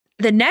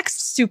the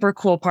next super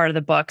cool part of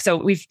the book. So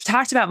we've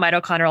talked about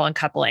mitochondrial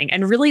uncoupling,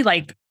 and really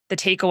like the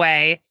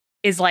takeaway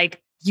is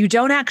like, you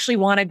don't actually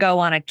want to go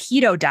on a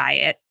keto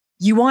diet.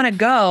 You want to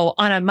go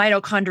on a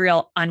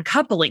mitochondrial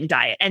uncoupling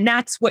diet. And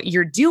that's what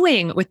you're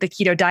doing with the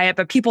keto diet,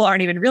 but people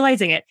aren't even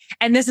realizing it.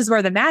 And this is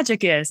where the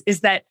magic is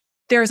that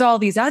there's all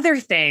these other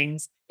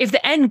things. If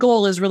the end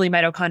goal is really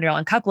mitochondrial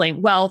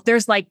uncoupling, well,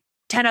 there's like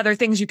 10 other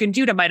things you can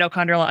do to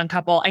mitochondrial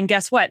uncouple. And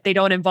guess what? They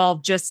don't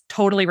involve just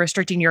totally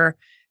restricting your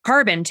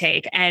carb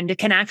intake, and it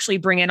can actually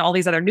bring in all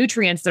these other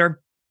nutrients that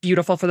are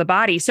beautiful for the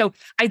body. So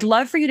I'd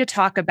love for you to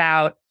talk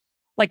about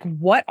like,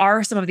 what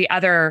are some of the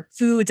other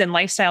foods and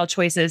lifestyle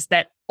choices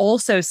that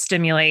also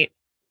stimulate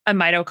a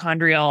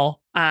mitochondrial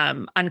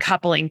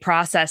uncoupling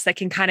process that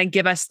can kind of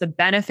give us the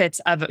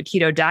benefits of a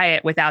keto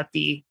diet without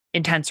the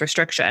intense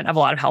restriction of a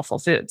lot of healthful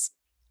foods?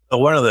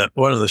 One of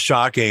the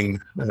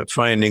shocking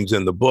findings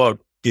in the book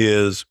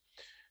is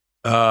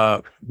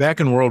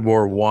back in World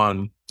War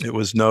I, it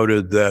was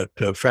noted that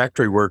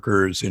factory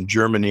workers in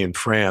Germany and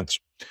France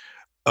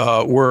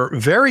were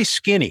very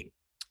skinny,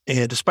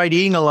 and despite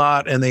eating a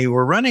lot, and they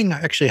were running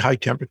actually high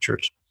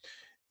temperatures.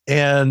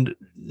 And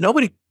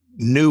nobody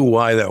knew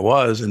why that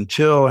was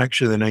until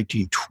actually the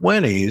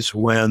 1920s,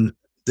 when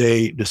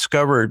they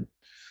discovered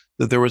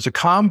that there was a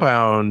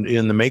compound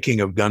in the making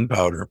of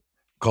gunpowder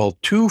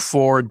called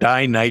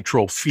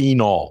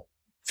 2,4-dinitrophenol.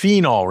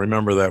 Phenol,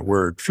 remember that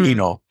word,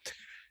 phenol.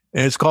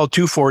 And it's called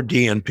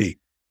 2,4-DNP.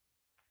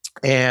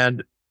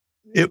 And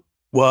it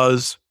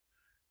was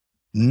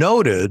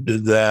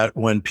noted that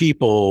when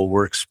people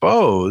were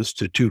exposed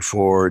to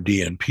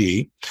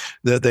 2,4-DNP,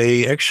 that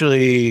they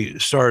actually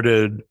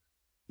started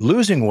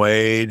losing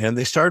weight and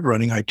they started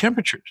running high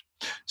temperatures.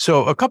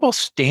 So a couple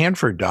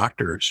Stanford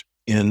doctors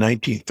in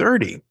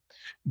 1930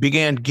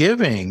 began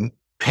giving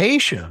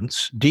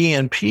patients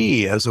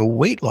DNP as a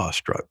weight loss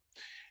drug.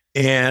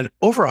 And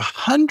over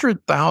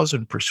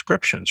 100,000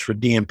 prescriptions for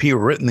DNP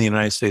were written in the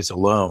United States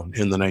alone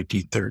in the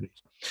 1930s.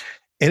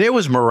 And it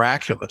was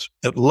miraculous.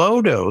 At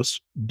low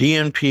dose,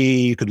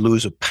 DNP, you could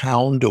lose 1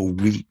 pound a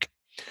week.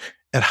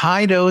 At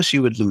high dose,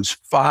 you would lose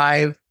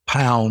 5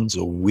 pounds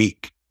a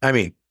week. I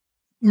mean,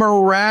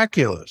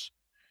 miraculous.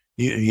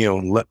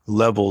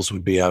 Levels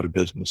would be out of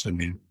business. I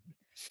mean,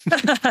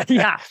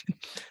 yeah.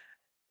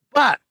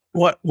 But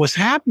what was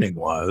happening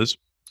was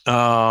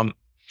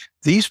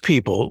these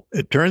people,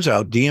 it turns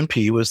out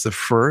DNP was the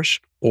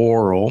first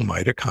oral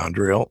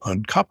mitochondrial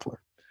uncoupler.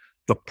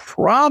 The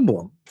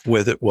problem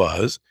with it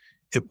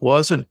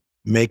wasn't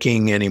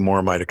making any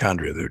more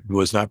mitochondria. It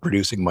was not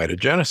producing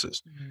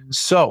mitogenesis.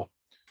 So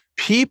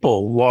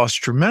people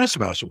lost tremendous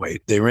amounts of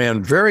weight. They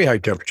ran very high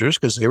temperatures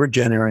because they were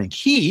generating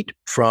heat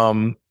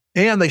and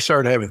they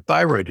started having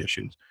thyroid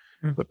issues.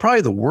 But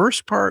probably the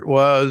worst part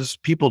was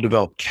people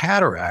developed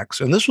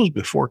cataracts, and this was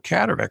before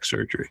cataract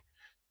surgery.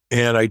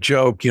 And I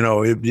joke,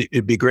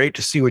 it'd be great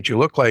to see what you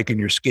look like in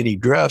your skinny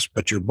dress,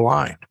 but you're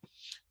blind,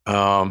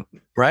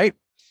 right?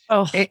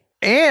 Oh.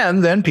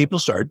 And then people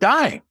started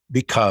dying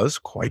because,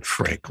 quite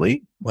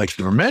frankly, like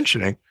you were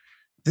mentioning,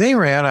 they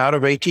ran out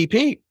of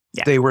ATP.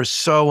 Yeah. They were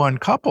so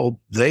uncoupled,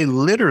 they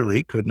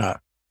literally could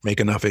not make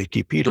enough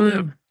ATP to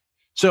live.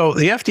 So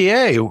the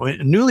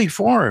FDA, newly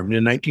formed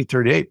in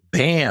 1938,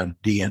 banned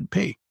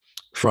DNP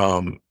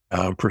from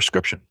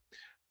prescription.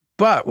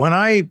 But when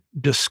I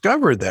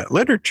discovered that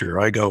literature,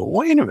 I go,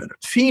 wait a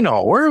minute,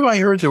 phenol, where have I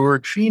heard the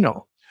word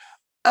phenol?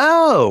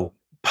 Oh,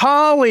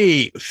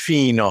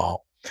 polyphenol.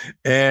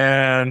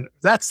 And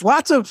that's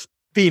lots of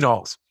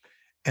phenols.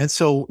 And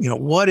so,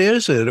 what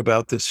is it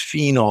about this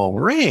phenol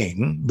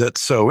ring that's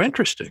so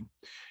interesting?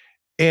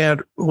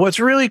 And what's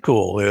really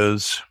cool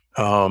is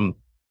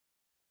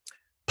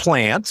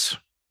plants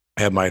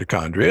have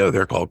mitochondria.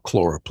 They're called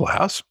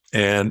chloroplasts.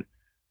 And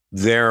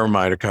their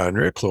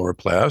mitochondria,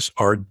 chloroplasts,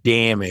 are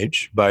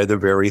damaged by the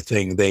very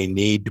thing they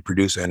need to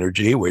produce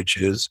energy, which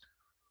is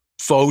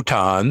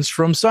photons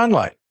from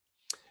sunlight.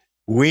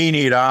 We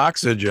need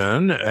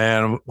oxygen,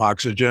 and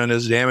oxygen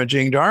is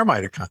damaging to our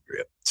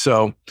mitochondria.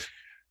 So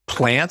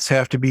plants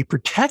have to be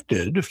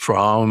protected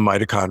from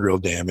mitochondrial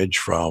damage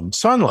from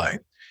sunlight,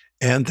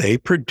 and they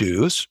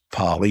produce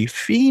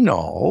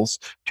polyphenols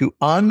to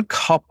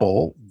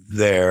uncouple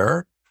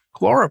their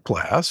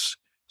chloroplasts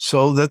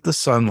so that the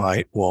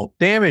sunlight won't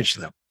damage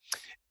them.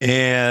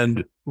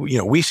 And,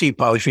 we see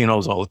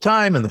polyphenols all the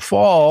time in the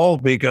fall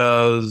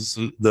because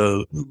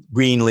the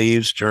green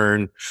leaves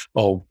turn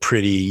all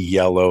pretty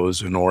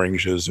yellows and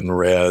oranges and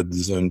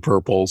reds and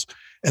purples.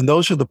 And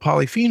those are the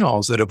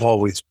polyphenols that have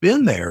always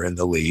been there in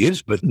the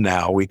leaves, but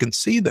now we can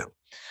see them.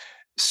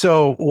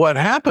 So what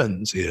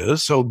happens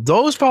is,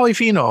 those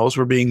polyphenols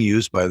were being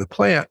used by the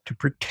plant to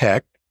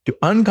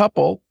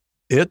uncouple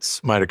its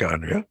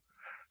mitochondria.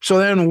 So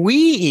then we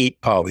eat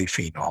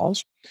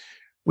polyphenols.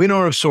 we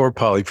don't absorb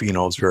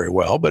polyphenols very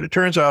well, but it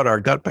turns out our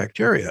gut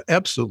bacteria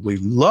absolutely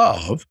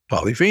love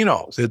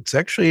polyphenols. It's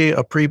actually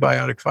a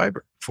prebiotic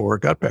fiber for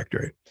gut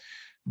bacteria.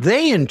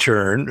 They, in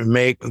turn,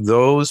 make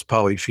those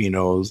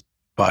polyphenols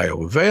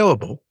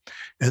bioavailable.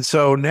 And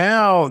so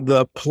now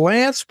the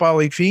plant's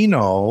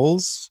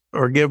polyphenols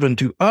are given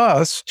to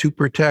us to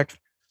protect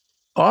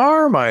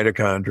our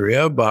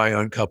mitochondria by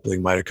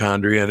uncoupling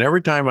mitochondria. And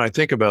every time I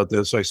think about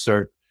this, I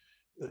start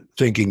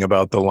thinking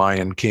about the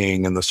Lion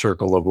King and the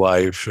circle of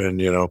life and,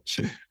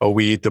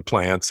 we eat the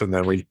plants and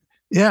then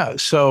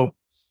so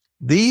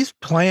these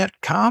plant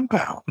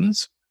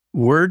compounds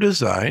were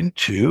designed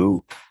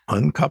to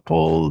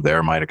uncouple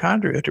their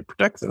mitochondria to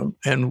protect them.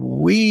 And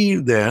we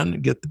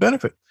then get the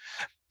benefit.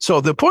 So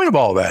the point of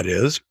all that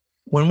is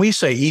when we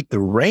say eat the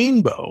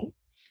rainbow,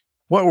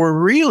 what we're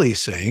really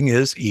saying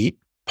is eat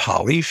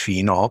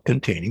polyphenol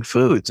containing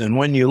foods. And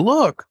when you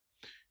look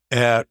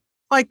at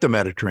like the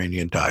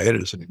Mediterranean diet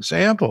as an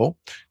example,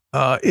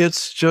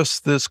 it's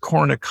just this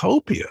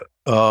cornucopia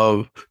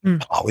of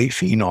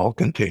polyphenol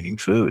containing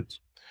foods.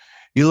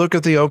 You look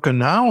at the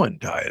Okinawan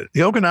diet.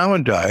 The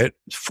Okinawan diet,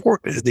 for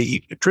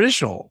the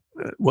traditional,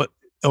 what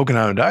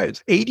Okinawan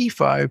diet is,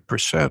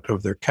 85%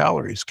 of their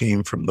calories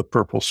came from the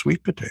purple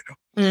sweet potato.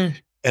 And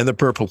the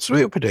purple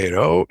sweet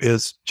potato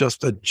is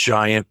just a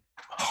giant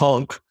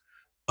hunk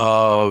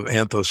of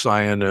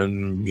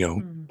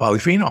anthocyanin,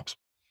 polyphenols.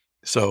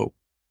 So,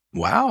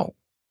 wow.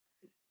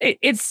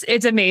 It's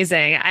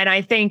amazing. And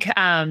I think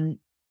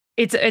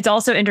it's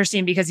also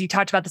interesting because you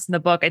talked about this in the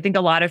book. I think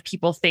a lot of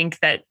people think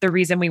that the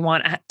reason we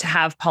want to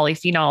have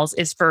polyphenols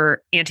is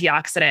for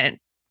antioxidant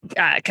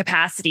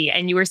capacity.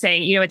 And you were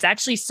saying, it's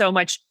actually so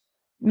much,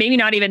 maybe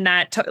not even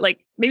that,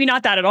 maybe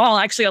not that at all.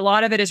 Actually, a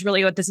lot of it is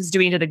really what this is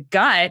doing to the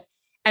gut,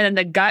 and then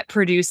the gut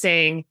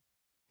producing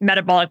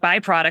metabolic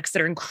byproducts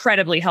that are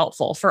incredibly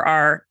helpful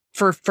for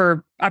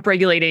for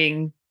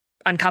upregulating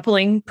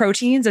uncoupling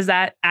proteins. Is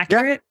that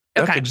accurate?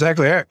 Yeah, that's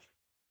exactly right.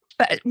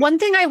 But one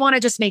thing I want to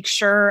just make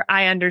sure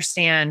I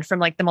understand from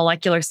like the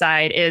molecular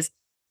side is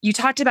you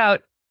talked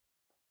about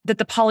that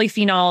the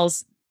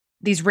polyphenols,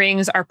 these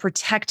rings, are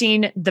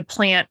protecting the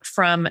plant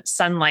from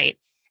sunlight.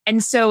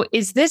 And so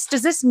does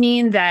this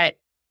mean that,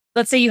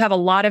 let's say you have a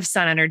lot of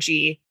sun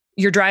energy,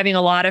 you're driving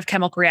a lot of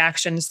chemical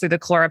reactions through the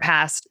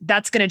chloroplast,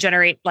 that's going to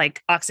generate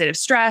like oxidative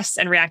stress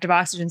and reactive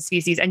oxygen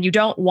species. And you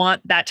don't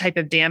want that type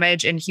of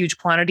damage in huge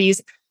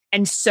quantities.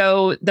 And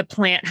so the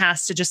plant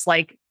has to just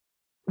like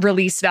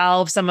release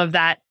valve some of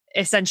that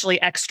essentially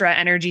extra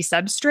energy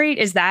substrate.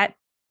 Is that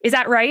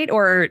right?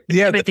 Or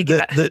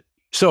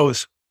so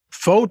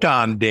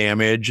photon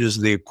damage is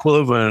the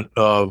equivalent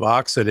of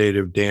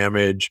oxidative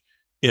damage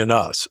in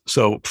us.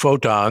 So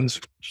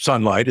photons,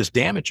 sunlight is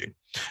damaging.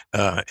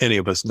 Any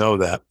of us know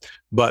that,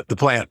 but the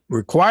plant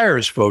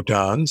requires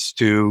photons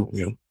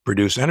to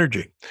produce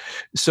energy.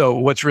 So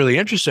what's really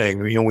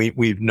interesting,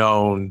 we've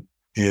known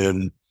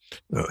in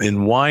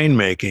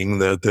winemaking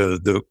that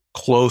the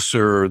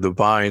closer the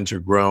vines are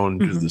grown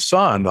to the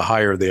sun, the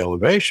higher the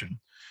elevation,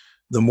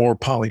 the more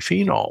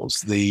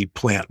polyphenols the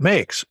plant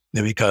makes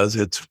because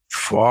it's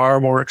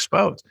far more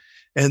exposed.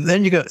 And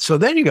then you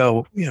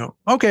go,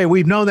 okay,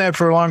 we've known that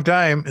for a long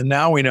time. And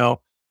now we know,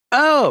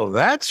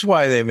 that's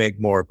why they make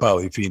more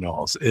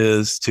polyphenols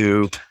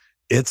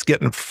it's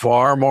getting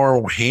far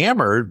more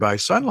hammered by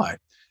sunlight.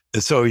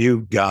 And so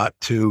you've got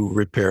to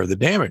repair the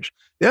damage.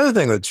 The other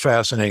thing that's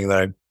fascinating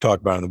that I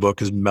talk about in the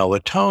book is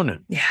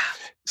melatonin. Yeah.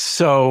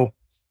 So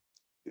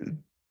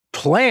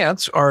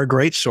plants are a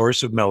great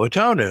source of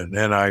melatonin.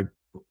 And I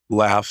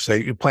laugh,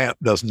 say, a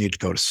plant doesn't need to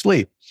go to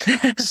sleep.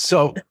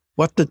 So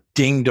what the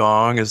ding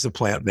dong is the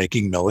plant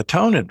making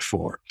melatonin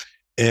for?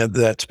 And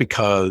that's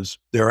because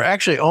there are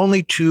actually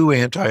only two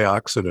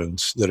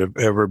antioxidants that have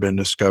ever been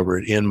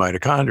discovered in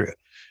mitochondria.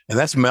 And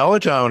that's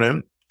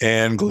melatonin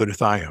and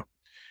glutathione.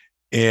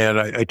 And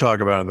I talk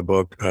about it in the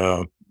book.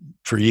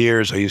 For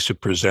years, I used to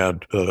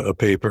present a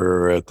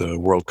paper at the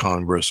World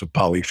Congress of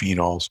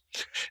Polyphenols.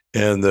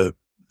 And the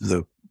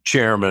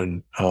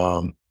chairman,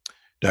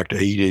 Dr.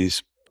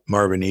 Eades,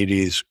 Marvin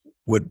Eades,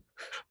 the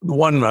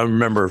one I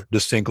remember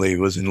distinctly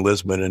was in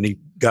Lisbon, and he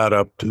got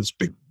up to this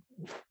big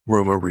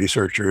room of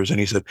researchers and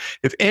he said,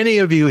 if any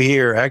of you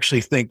here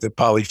actually think that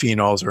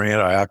polyphenols are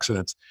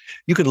antioxidants,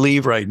 you could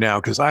leave right now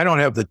because I don't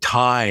have the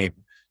time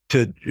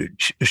to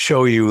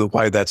show you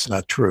why that's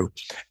not true.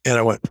 And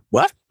I went,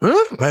 what?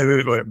 Huh?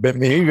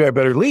 Maybe I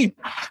better leave.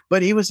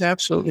 But he was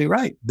absolutely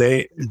right.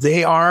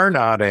 They are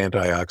not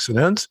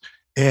antioxidants.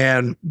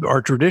 And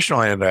our traditional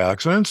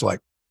antioxidants like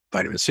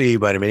vitamin C,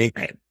 vitamin E,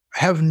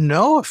 have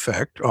no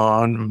effect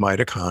on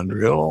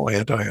mitochondrial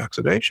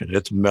antioxidation.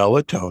 It's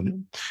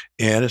melatonin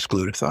and it's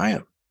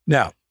glutathione.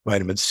 Now,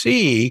 vitamin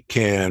C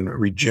can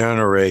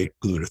regenerate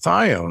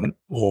glutathione,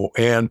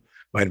 and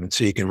vitamin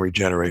C can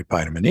regenerate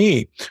vitamin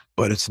E,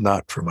 but it's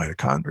not for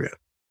mitochondria.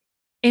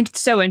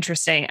 It's so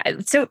interesting.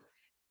 So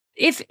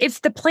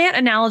if the plant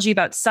analogy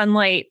about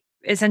sunlight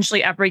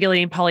essentially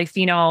upregulating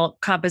polyphenol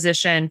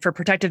composition for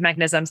protective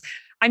mechanisms,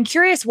 I'm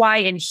curious why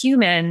in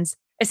humans,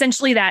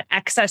 essentially that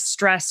excess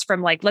stress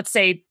from, like, let's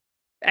say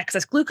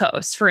excess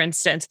glucose, for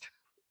instance.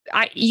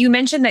 You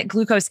mentioned that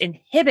glucose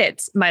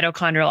inhibits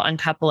mitochondrial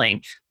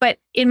uncoupling, but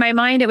in my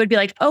mind, it would be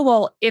like, oh,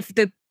 well, if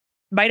the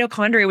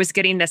mitochondria was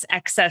getting this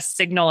excess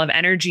signal of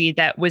energy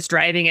that was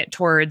driving it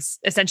towards,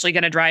 essentially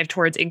going to drive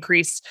towards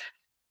increased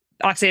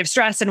oxidative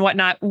stress and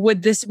whatnot,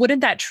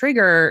 wouldn't that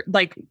trigger,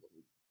 like,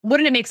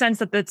 wouldn't it make sense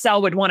that the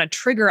cell would want to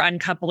trigger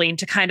uncoupling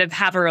to kind of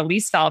have a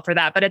release valve for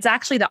that? But it's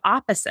actually the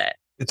opposite.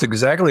 It's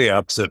exactly the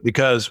opposite,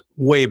 because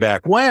way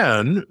back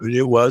when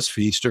it was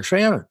feast or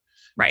famine.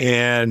 Right.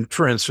 And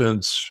for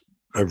instance,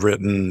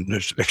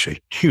 there's actually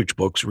huge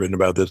books written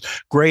about this.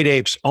 Great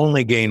apes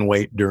only gain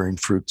weight during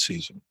fruit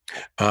season.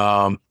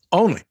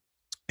 Only.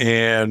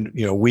 And,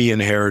 we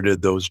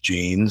inherited those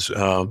genes.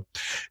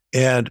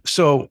 And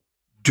so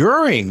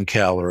during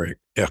caloric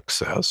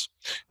excess,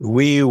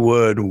 we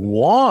would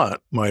want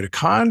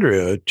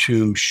mitochondria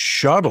to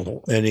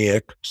shuttle any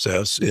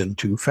excess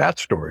into fat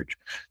storage.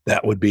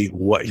 That would be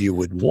what you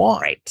would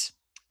want. Right.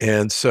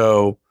 And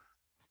so,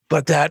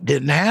 but that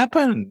didn't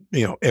happen,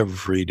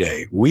 every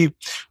day. We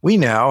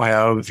now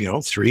have,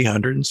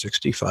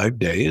 365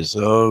 days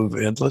of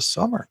endless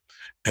summer.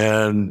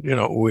 And,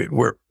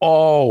 we're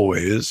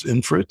always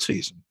in fruit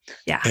season.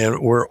 Yeah.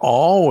 And we're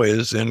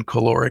always in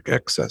caloric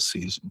excess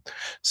season.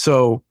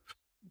 So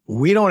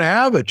we don't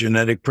have a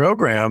genetic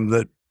program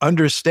that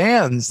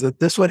understands that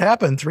this would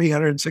happen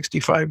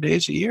 365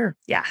 days a year.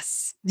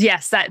 Yes.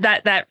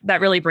 That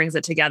really brings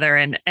it together.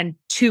 And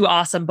two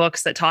awesome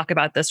books that talk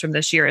about this from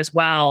this year as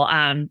well.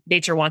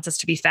 Nature Wants Us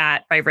to Be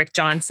Fat by Rick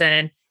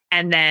Johnson,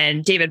 and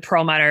then David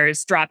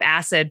Perlmutter's Drop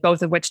Acid,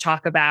 both of which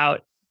talk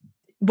about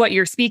what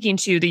you're speaking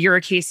to, the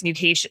uricase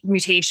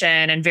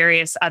mutation and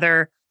various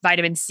other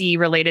vitamin C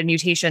related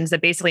mutations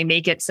that basically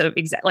make it so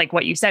like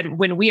what you said,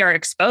 when we are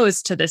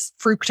exposed to this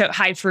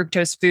high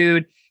fructose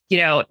food,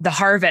 the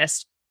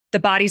harvest, the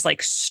body's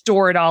like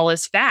store it all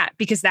as fat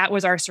because that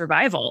was our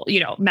survival,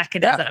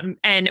 mechanism. Yeah.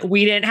 And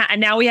we didn't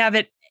and now we have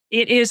it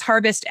is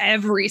harvest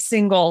every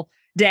single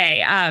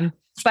day.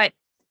 But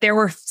there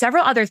were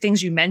several other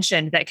things you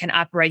mentioned that can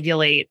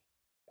upregulate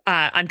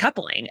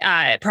uncoupling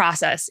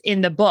process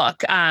in the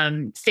book.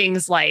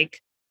 Things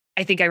like,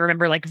 I think I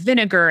remember like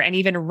vinegar and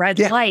even red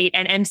light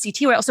and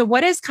MCT oil. So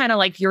what is kind of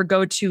like your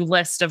go-to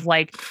list of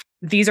like,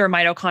 these are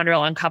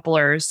mitochondrial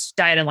uncouplers,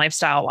 diet and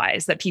lifestyle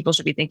wise, that people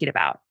should be thinking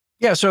about?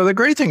 Yeah. So the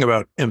great thing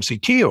about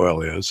MCT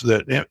oil is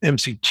that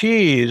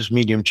MCTs,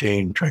 medium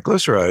chain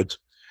triglycerides,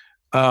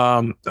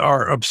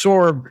 are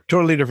absorbed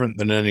totally different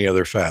than any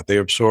other fat. They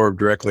absorb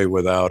directly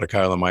without a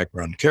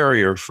chylomicron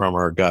carrier from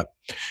our gut.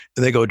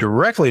 And they go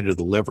directly to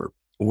the liver,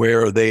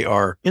 where they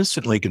are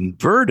instantly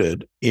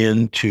converted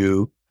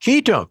into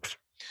ketones.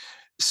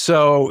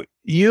 So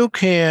you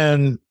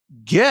can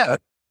get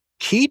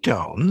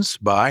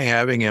ketones by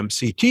having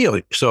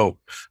MCT. So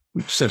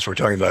since we're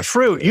talking about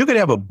fruit, you could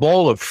have a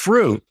bowl of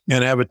fruit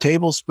and have a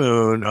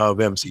tablespoon of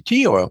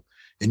MCT oil,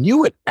 and you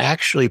would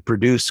actually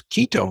produce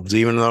ketones,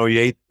 even though you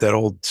ate that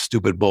old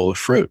stupid bowl of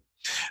fruit.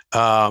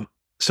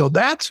 So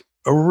that's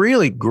a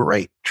really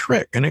great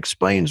trick, and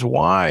explains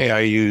why I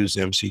use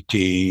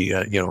MCT,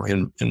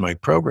 in my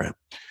program.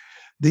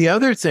 The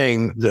other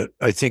thing that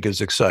I think is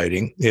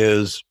exciting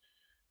is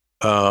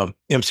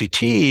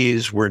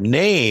MCTs were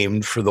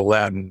named for the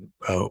Latin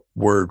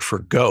word for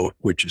goat,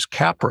 which is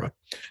capra.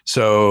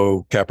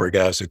 So capric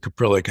acid,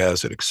 caprylic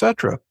acid,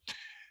 etc.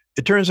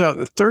 It turns out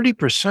that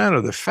 30%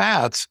 of the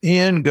fats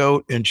in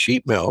goat and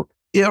sheep milk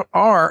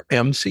are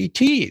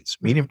MCTs,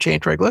 medium chain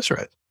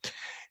triglycerides.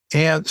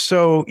 And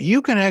so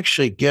you can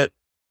actually get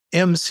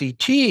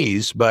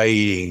MCTs by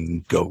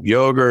eating goat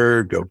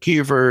yogurt, goat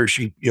kefir,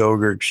 sheep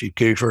yogurt, sheep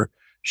kefir,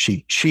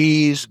 sheep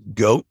cheese,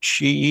 goat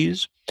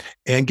cheese,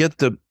 and get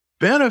the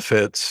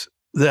benefits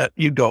that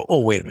you go, oh,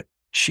 wait a minute,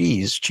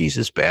 cheese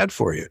is bad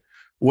for you.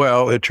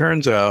 Well, it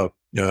turns out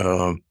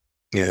in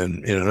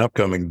an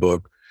upcoming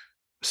book,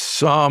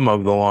 some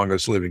of the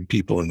longest living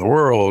people in the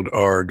world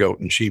are goat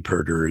and sheep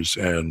herders.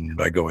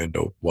 And I go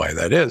into why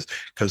that is,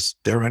 because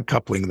they're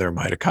uncoupling their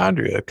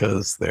mitochondria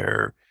because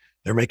they're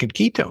making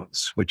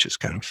ketones, which is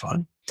kind of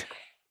fun.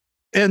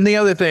 And the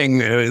other thing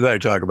that I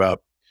talk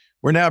about,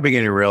 we're now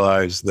beginning to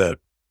realize that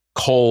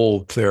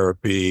cold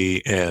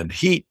therapy and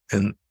heat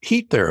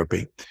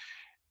therapy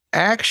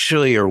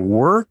actually are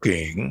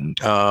working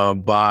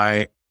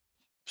by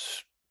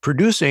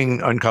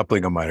producing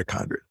uncoupling of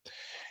mitochondria.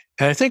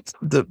 And I think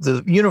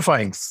the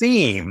unifying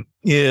theme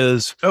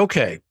is,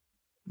 okay,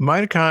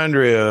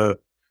 mitochondria,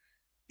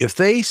 if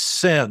they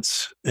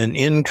sense an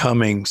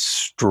incoming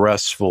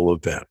stressful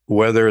event,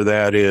 whether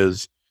that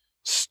is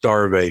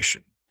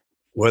starvation,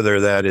 whether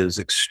that is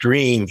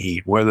extreme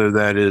heat, whether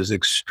that is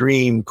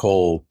extreme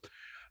cold,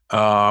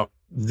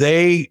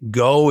 they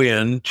go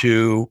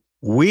into,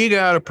 we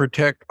got to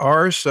protect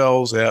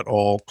ourselves at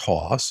all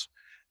costs.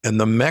 And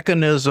the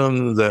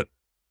mechanism that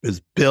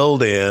is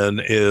built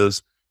in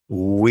is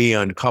we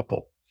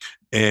uncouple.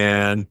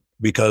 And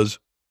because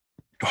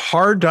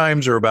hard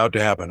times are about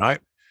to happen. I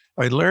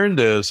learned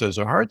this as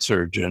a heart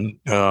surgeon.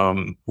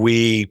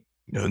 We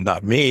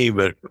not me,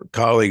 but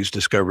colleagues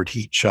discovered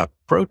heat shock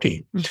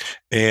protein.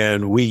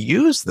 And we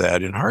use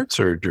that in heart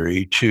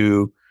surgery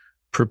to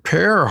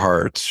prepare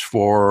hearts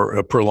for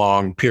a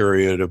prolonged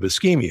period of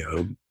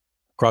ischemia,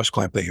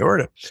 cross-clamp the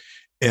aorta.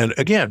 And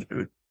again,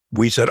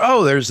 we said,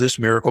 oh, there's this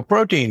miracle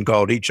protein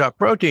called heat shock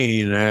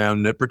protein,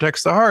 and it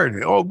protects the heart.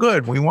 Oh,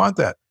 good, we want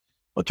that.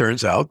 Well, it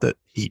turns out that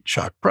heat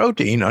shock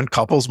protein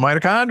uncouples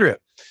mitochondria.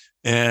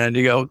 And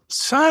you go,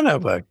 son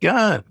of a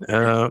gun.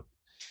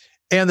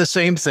 And the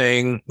same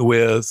thing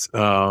with,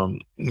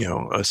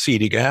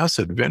 acetic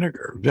acid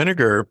vinegar.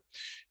 Vinegar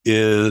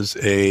is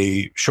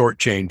a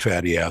short-chain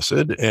fatty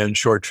acid, and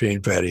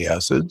short-chain fatty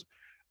acids,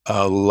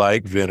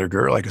 like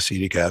vinegar, like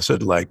acetic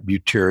acid, like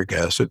butyric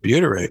acid,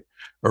 butyrate,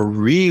 are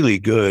really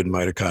good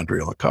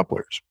mitochondrial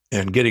couplers.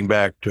 And getting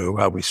back to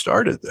how we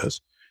started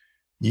this,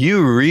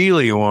 you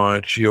really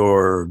want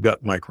your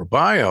gut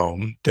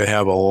microbiome to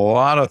have a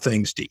lot of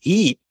things to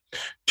eat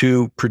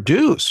to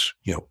produce,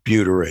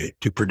 butyrate,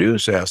 to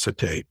produce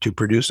acetate, to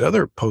produce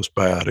other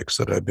postbiotics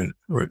that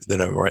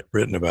I've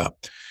written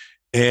about.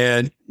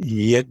 And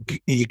yet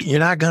you're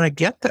not going to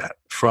get that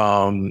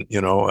from,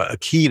 a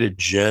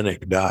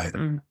ketogenic diet.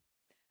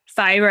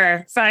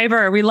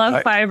 Fiber. We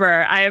love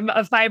fiber. I'm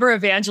a fiber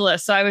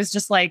evangelist. So I was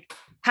just like,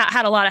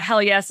 had a lot of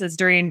hell yeses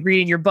during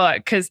reading your book,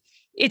 because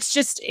it's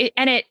just,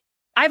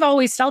 I've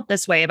always felt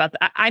this way about the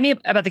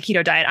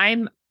keto diet.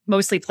 I'm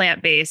mostly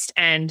plant-based,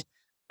 and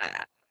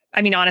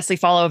honestly,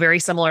 follow very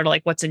similar to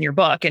like what's in your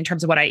book in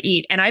terms of what I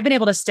eat. And I've been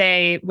able to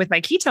stay with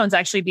my ketones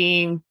actually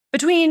being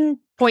between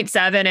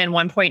 0.7 and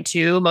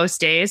 1.2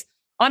 most days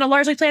on a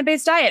largely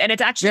plant-based diet. And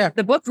it's actually,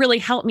 the book really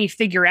helped me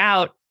figure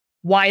out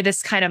why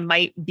this kind of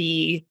might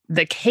be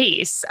the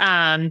case.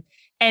 And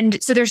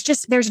so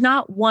there's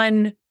not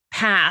one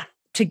path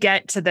to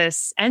get to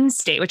this end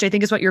state, which I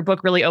think is what your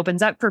book really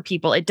opens up for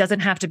people. It doesn't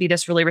have to be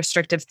this really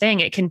restrictive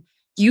thing. It can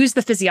use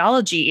the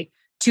physiology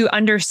to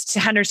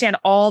understand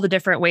all the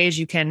different ways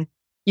you can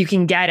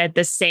get at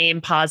the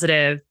same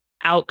positive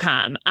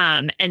outcome.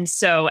 And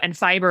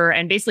fiber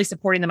and basically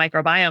supporting the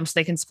microbiome so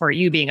they can support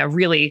you being a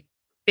really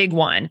big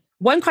one.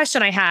 One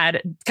question I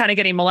had, kind of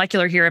getting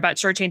molecular here, about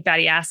short chain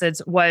fatty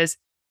acids was,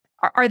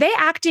 are they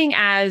acting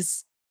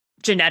as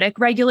genetic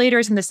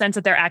regulators in the sense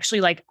that they're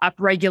actually like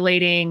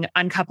upregulating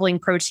uncoupling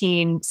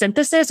protein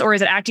synthesis, or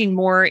is it acting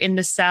more in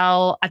the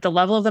cell at the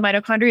level of the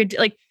mitochondria?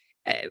 Like,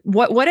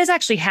 what is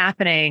actually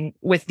happening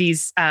with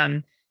these?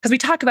 Because we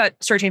talk about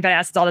short chain fatty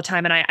acids all the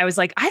time, and I was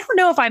like, I don't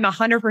know if I'm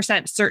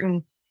 100%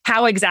 certain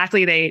how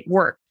exactly they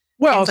work.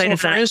 Well, so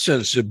for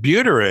instance,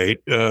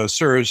 butyrate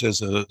serves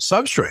as a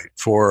substrate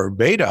for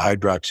beta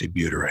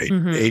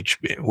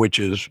hydroxybutyrate, which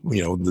is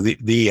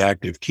the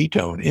active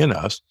ketone in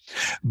us.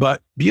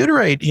 But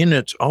butyrate in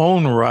its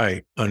own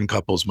right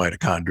uncouples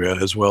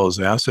mitochondria as well as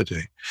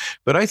acetate.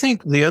 But I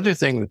think the other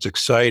thing that's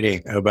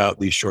exciting about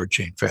these short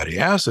chain fatty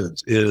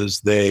acids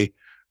is they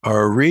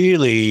are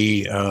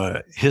really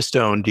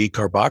histone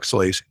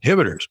decarboxylase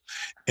inhibitors.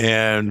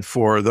 And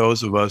for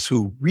those of us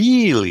who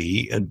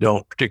really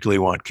don't particularly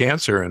want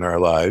cancer in our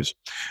lives,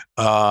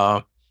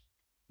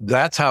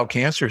 that's how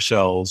cancer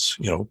cells,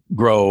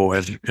 grow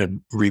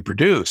and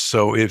reproduce.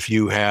 So if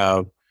you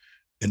have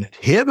an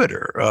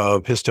inhibitor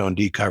of histone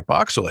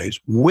decarboxylase,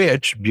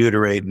 which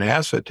butyrate and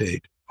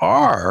acetate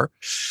are,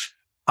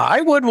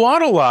 I would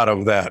want a lot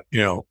of that,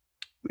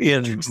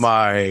 in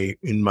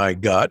my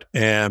gut.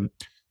 And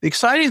the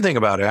exciting thing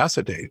about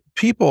acetate,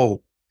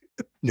 people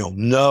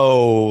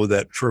know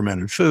that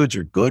fermented foods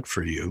are good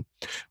for you,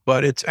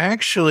 but it's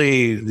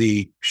actually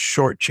the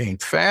short chain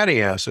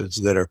fatty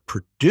acids that are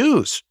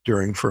produced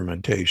during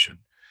fermentation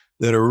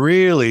that are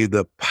really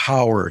the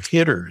power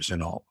hitters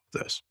in all of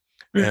this.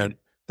 And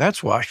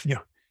that's why,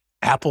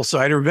 apple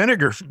cider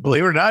vinegar,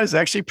 believe it or not, is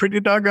actually pretty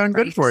doggone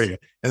good for you.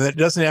 And it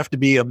doesn't have to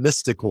be a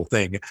mystical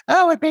thing.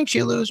 Oh, it makes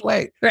you lose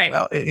weight. Right.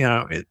 Well,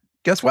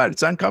 guess what?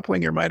 It's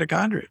uncoupling your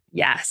mitochondria.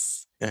 Yes.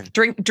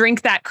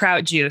 Drink that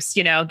kraut juice,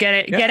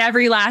 get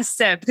every last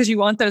sip, because you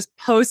want those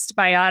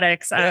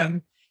postbiotics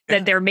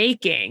that they're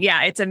making.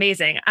 Yeah, it's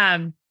amazing.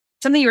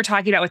 Something you were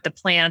talking about with the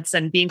plants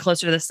and being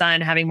closer to the sun,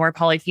 having more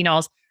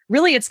polyphenols,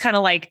 really it's kind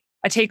of like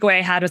a takeaway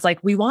I had was like,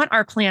 we want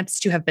our plants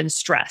to have been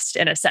stressed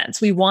in a sense.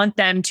 We want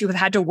them to have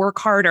had to work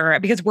harder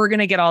because we're going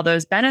to get all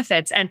those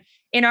benefits. And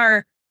in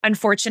our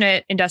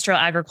unfortunate industrial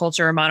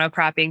agriculture,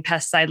 monocropping,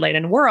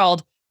 pesticide-laden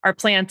world, our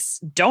plants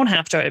don't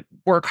have to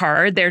work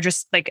hard. They're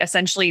just like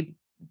essentially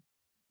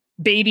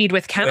babied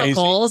with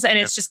chemicals. And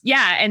it's just,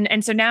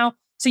 And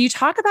so you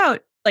talk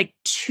about like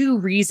two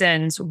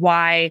reasons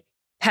why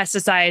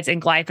pesticides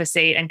and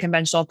glyphosate and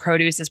conventional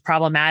produce is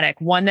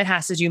problematic. One that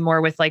has to do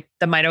more with like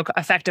the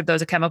effect of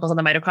those chemicals on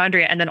the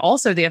mitochondria, and then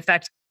also the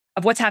effect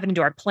of what's happening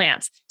to our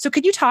plants. So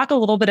could you talk a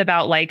little bit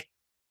about like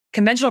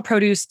conventional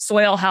produce,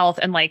 soil health,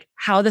 and like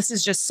how this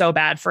is just so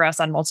bad for us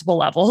on multiple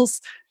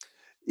levels?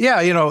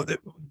 Yeah,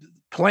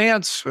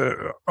 plants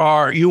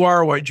you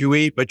are what you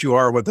eat, but you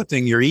are what the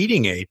thing you're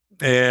eating ate.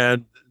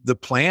 And the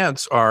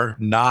plants are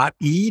not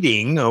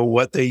eating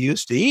what they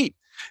used to eat.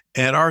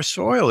 And our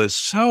soil is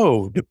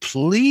so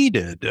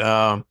depleted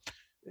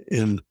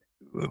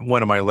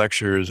one of my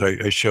lectures,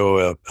 I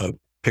show a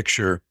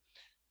picture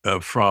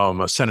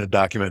from a Senate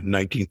document in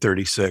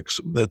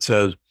 1936 that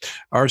says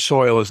our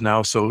soil is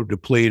now so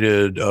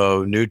depleted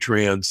of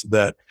nutrients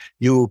that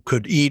you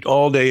could eat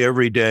all day,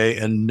 every day,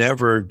 and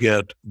never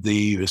get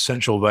the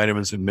essential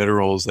vitamins and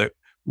minerals that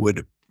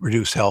would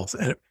produce health.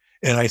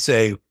 And I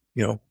say,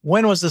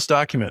 when was this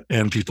document?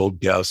 And people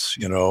guess,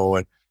 and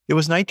it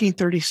was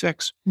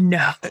 1936.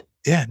 No.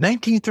 Yeah,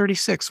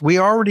 1936. We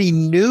already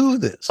knew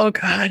this. Oh,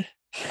 God.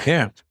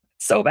 Yeah.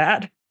 So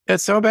bad.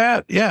 It's so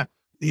bad. Yeah.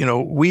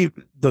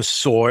 The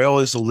soil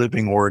is a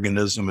living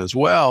organism as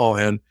well,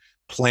 and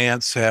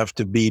plants have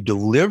to be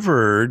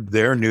delivered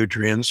their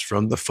nutrients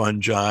from the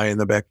fungi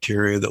and the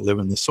bacteria that live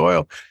in the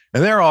soil,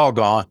 and they're all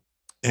gone,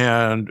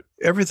 and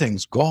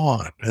everything's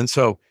gone. And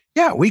so,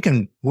 yeah, we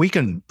can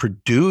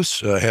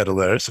produce a head of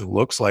lettuce. It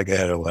looks like a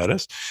head of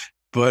lettuce,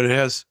 but it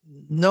has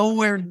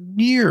nowhere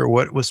near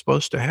what it was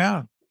supposed to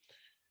have.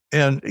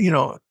 And,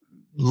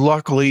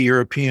 luckily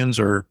Europeans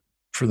are,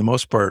 for the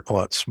most part, a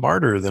lot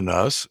smarter than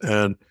us.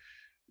 And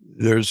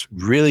there's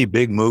really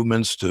big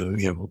movements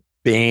to,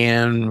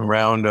 ban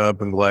Roundup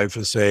and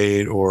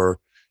glyphosate or,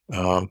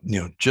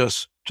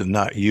 just to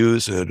not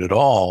use it at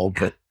all.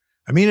 But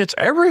I mean, it's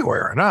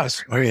everywhere in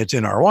us. I mean, it's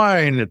in our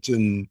wine. It's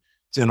in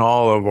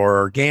all of our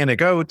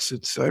organic oats.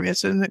 It's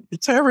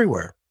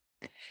everywhere.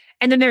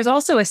 And then there's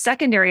also a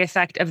secondary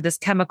effect of this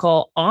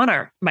chemical on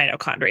our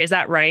mitochondria. Is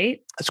that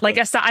right? That's like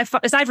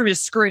aside from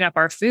just screwing up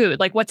our food,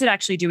 like what's it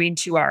actually doing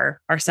to our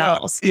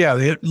cells? Yeah,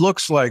 it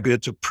looks like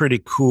it's a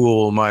pretty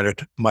cool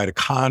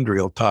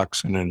mitochondrial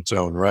toxin in its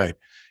own right.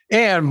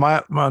 And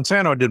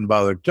Monsanto didn't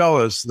bother to tell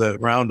us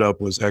that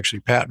Roundup was actually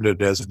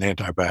patented as an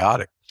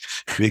antibiotic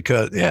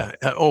because,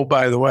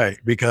 by the way,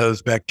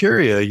 because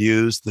bacteria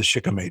use the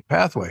shikimate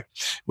pathway,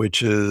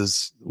 which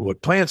is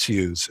what plants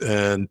use,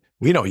 and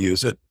we don't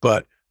use it,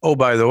 but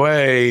by the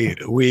way,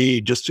 we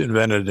just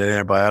invented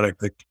an antibiotic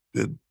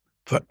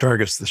that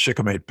targets the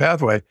shikimate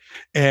pathway.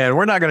 And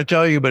we're not going to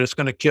tell you, but it's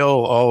going to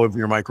kill all of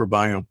your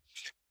microbiome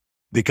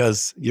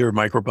because your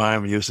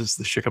microbiome uses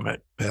the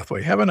shikimate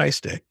pathway. Have a nice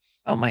day.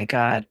 Oh, my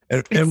God.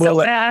 And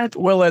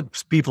we'll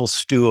let people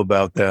stew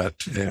about that.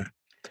 Yeah.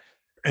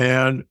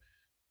 And,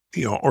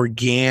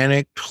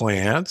 organic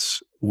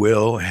plants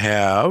will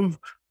have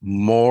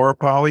more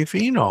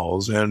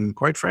polyphenols. And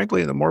quite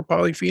frankly, the more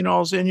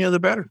polyphenols in you, the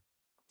better.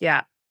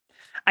 Yeah.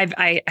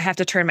 I have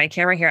to turn my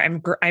camera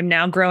here. I'm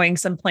now growing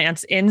some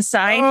plants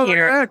inside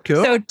here. Yeah,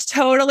 cool. So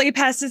totally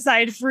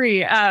pesticide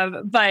free.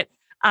 But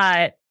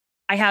I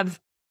have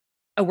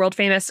a world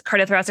famous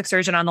cardiothoracic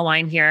surgeon on the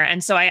line here.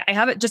 And so I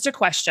have just a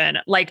question.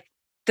 Like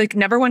the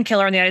number one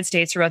killer in the United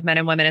States for both men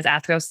and women is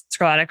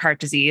atherosclerotic heart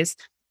disease.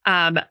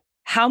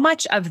 How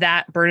much of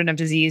that burden of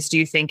disease do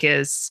you think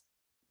is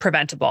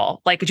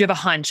preventable? Like, do you have a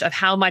hunch of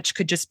how much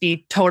could just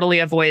be totally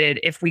avoided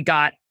if we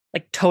got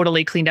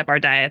totally cleaned up our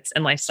diets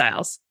and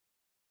lifestyles?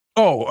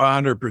 Oh,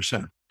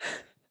 100%.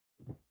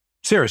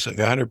 Seriously,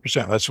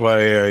 100%. That's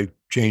why I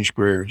changed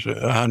careers,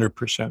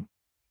 100%.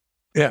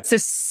 Yeah.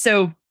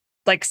 So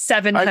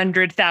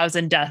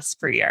 700,000 deaths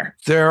per year.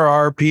 There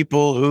are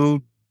people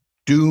who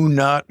do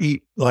not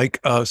eat like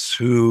us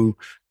who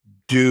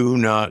do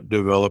not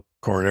develop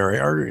coronary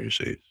artery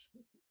disease.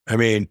 I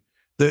mean,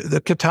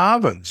 the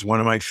Catawbans, one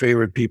of my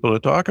favorite people to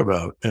talk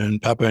about in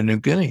Papua New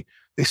Guinea,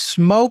 they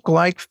smoke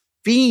like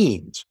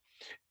fiends.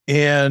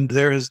 And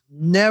there has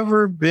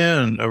never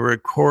been a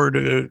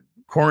recorded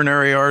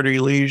coronary artery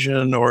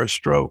lesion or a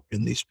stroke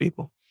in these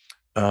people.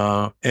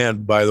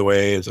 And by the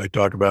way, as I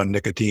talk about,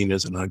 nicotine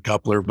is an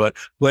uncoupler, but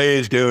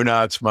please do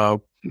not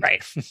smoke.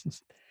 Right.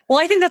 Well,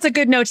 I think that's a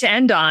good note to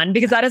end on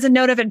because that is a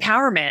note of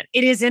empowerment.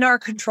 It is in our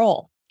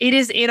control. It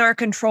is in our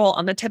control,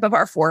 on the tip of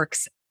our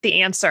forks,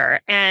 the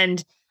answer.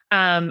 And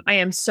I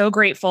am so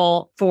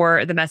grateful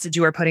for the message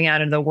you are putting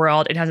out into the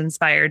world. It has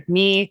inspired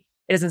me.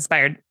 It has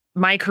inspired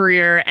my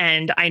career,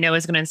 and I know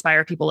is going to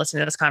inspire people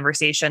listening to this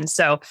conversation.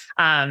 So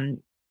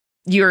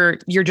you're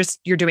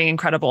doing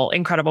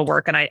incredible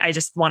work. And I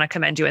just want to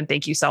commend you and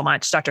thank you so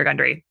much, Dr.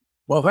 Gundry.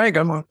 Well, thank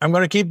you. I'm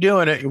going to keep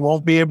doing it. You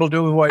won't be able to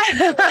do what.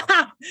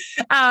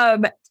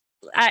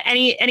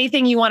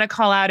 Anything you want to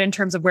call out in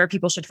terms of where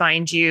people should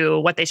find you,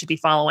 what they should be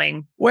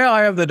following? Well,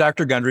 I have the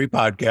Dr. Gundry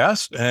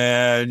podcast,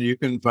 and you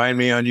can find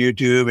me on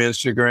YouTube,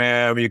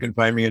 Instagram. You can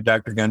find me at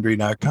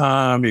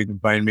drgundry.com. You can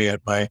find me at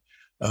my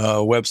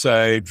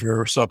website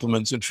for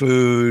supplements and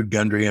food,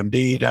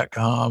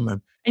 gundrymd.com.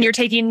 And you're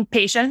taking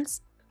patients?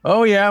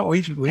 Oh yeah,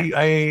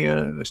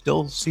 I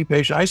still see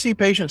patients. I see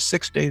patients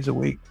 6 days a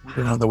week.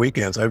 And on the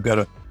weekends, I've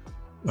got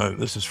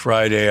this is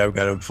Friday. I've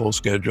got a full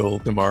schedule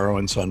tomorrow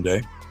and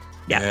Sunday.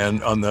 Yeah.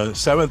 And on the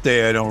 7th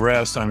day, I don't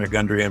rest. I'm at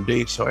Gundry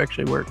MD, so I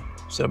actually work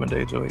 7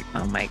 days a week.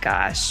 Oh my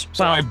gosh.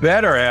 So I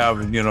better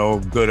have,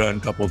 good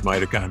uncoupled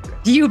mitochondria.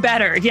 You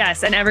better,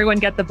 yes. And everyone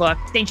get the book.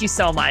 Thank you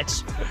so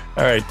much.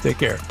 All right, take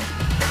care.